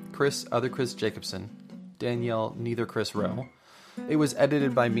Ham, Chris Other Chris Jacobson, Danielle Neither Chris Rowe. It was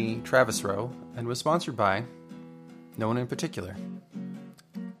edited by me, Travis Rowe, and was sponsored by no one in particular.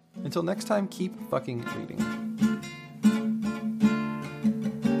 Until next time, keep fucking reading.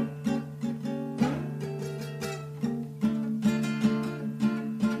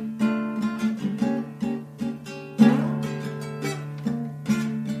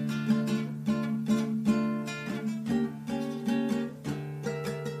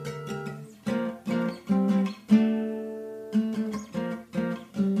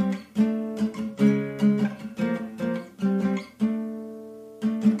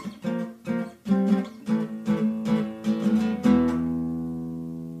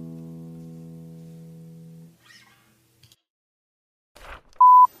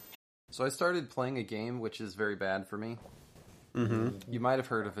 So I started playing a game which is very bad for me. You might have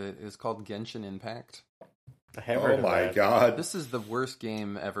heard of it. It's called Genshin Impact. I have Oh heard of my that. god. This is the worst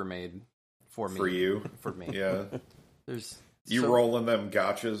game ever made for me. For you. For me. Yeah. There's You so- rolling them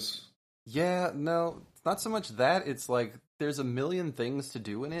gotchas? Yeah, no, it's not so much that. It's like there's a million things to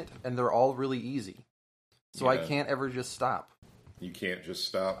do in it, and they're all really easy. So I Yeah. can't ever just stop. You can't just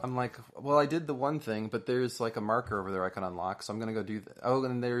stop. I'm like, well, I did the one thing, but there's like a marker over there I can unlock, so I'm gonna go do that. Oh,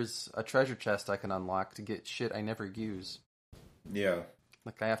 and there's a treasure chest I can unlock to get shit I never use. Yeah.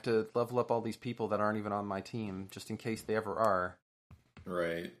 Like I have to level up all these people that aren't even on my team, just in case they ever are.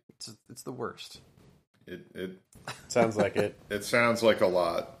 Right. It's the worst. It Sounds like it. it sounds like a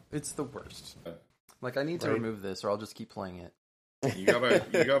lot. It's the worst. Like I need to Right. remove this, or I'll just keep playing it. You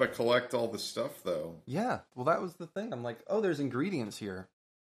gotta collect all the stuff though. Yeah, well, that was the thing. I'm like, oh, there's ingredients here.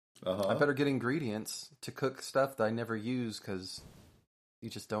 I better get ingredients to cook stuff that I never use because you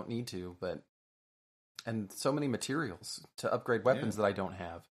just don't need to. And so many materials to upgrade weapons that I don't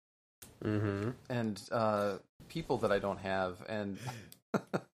have, and people that I don't have, and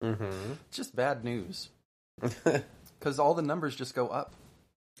just bad news. Because all the numbers just go up.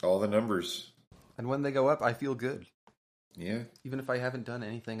 All the numbers. And when they go up, I feel good. Yeah. Even if I haven't done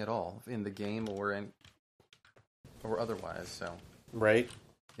anything at all in the game or otherwise. So. Right.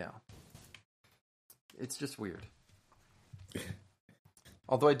 Yeah. It's just weird.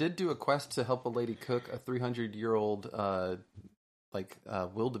 Although I did do a quest to help a lady cook a 300-year-old, not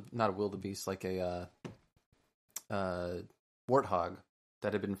a wildebeest, like a warthog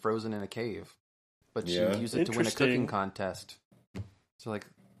that had been frozen in a cave. But she used it to win a cooking contest. So, like,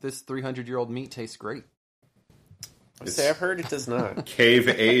 this 300-year-old meat tastes great. Say, I've heard it does not. Cave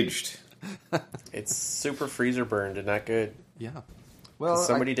aged. It's super freezer burned and not good. Yeah. Well,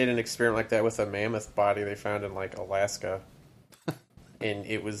 somebody did an experiment like that with a mammoth body they found in, like, Alaska. And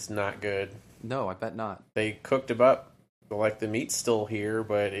it was not good. No, I bet not. They cooked it up. Like, the meat's still here,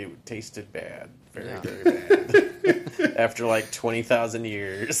 but it tasted bad. Very, very bad. After, like, 20,000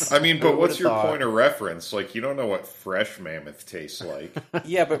 years. I mean, but what's your point of reference? Like, you don't know what fresh mammoth tastes like.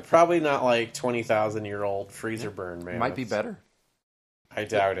 Yeah, but probably not, like, 20,000-year-old freezer burn mammoths. Might be better. I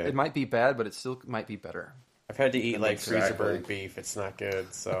doubt it. It might be bad, but it still might be better. I've had to eat, like, freezer burned beef. It's not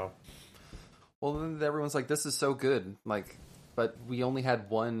good, so... Well, then everyone's like, this is so good. Like... But we only had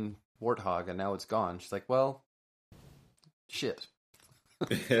one warthog, and now it's gone. She's like, well, shit.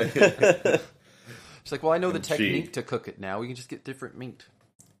 She's like, well, I know the technique to cook it now. We can just get different meat.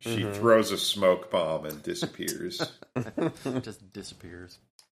 She throws a smoke bomb and disappears. Just disappears.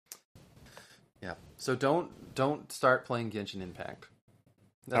 Yeah. So don't start playing Genshin Impact.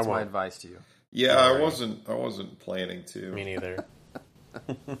 That's my advice to you. Yeah, I wasn't planning to. Me neither.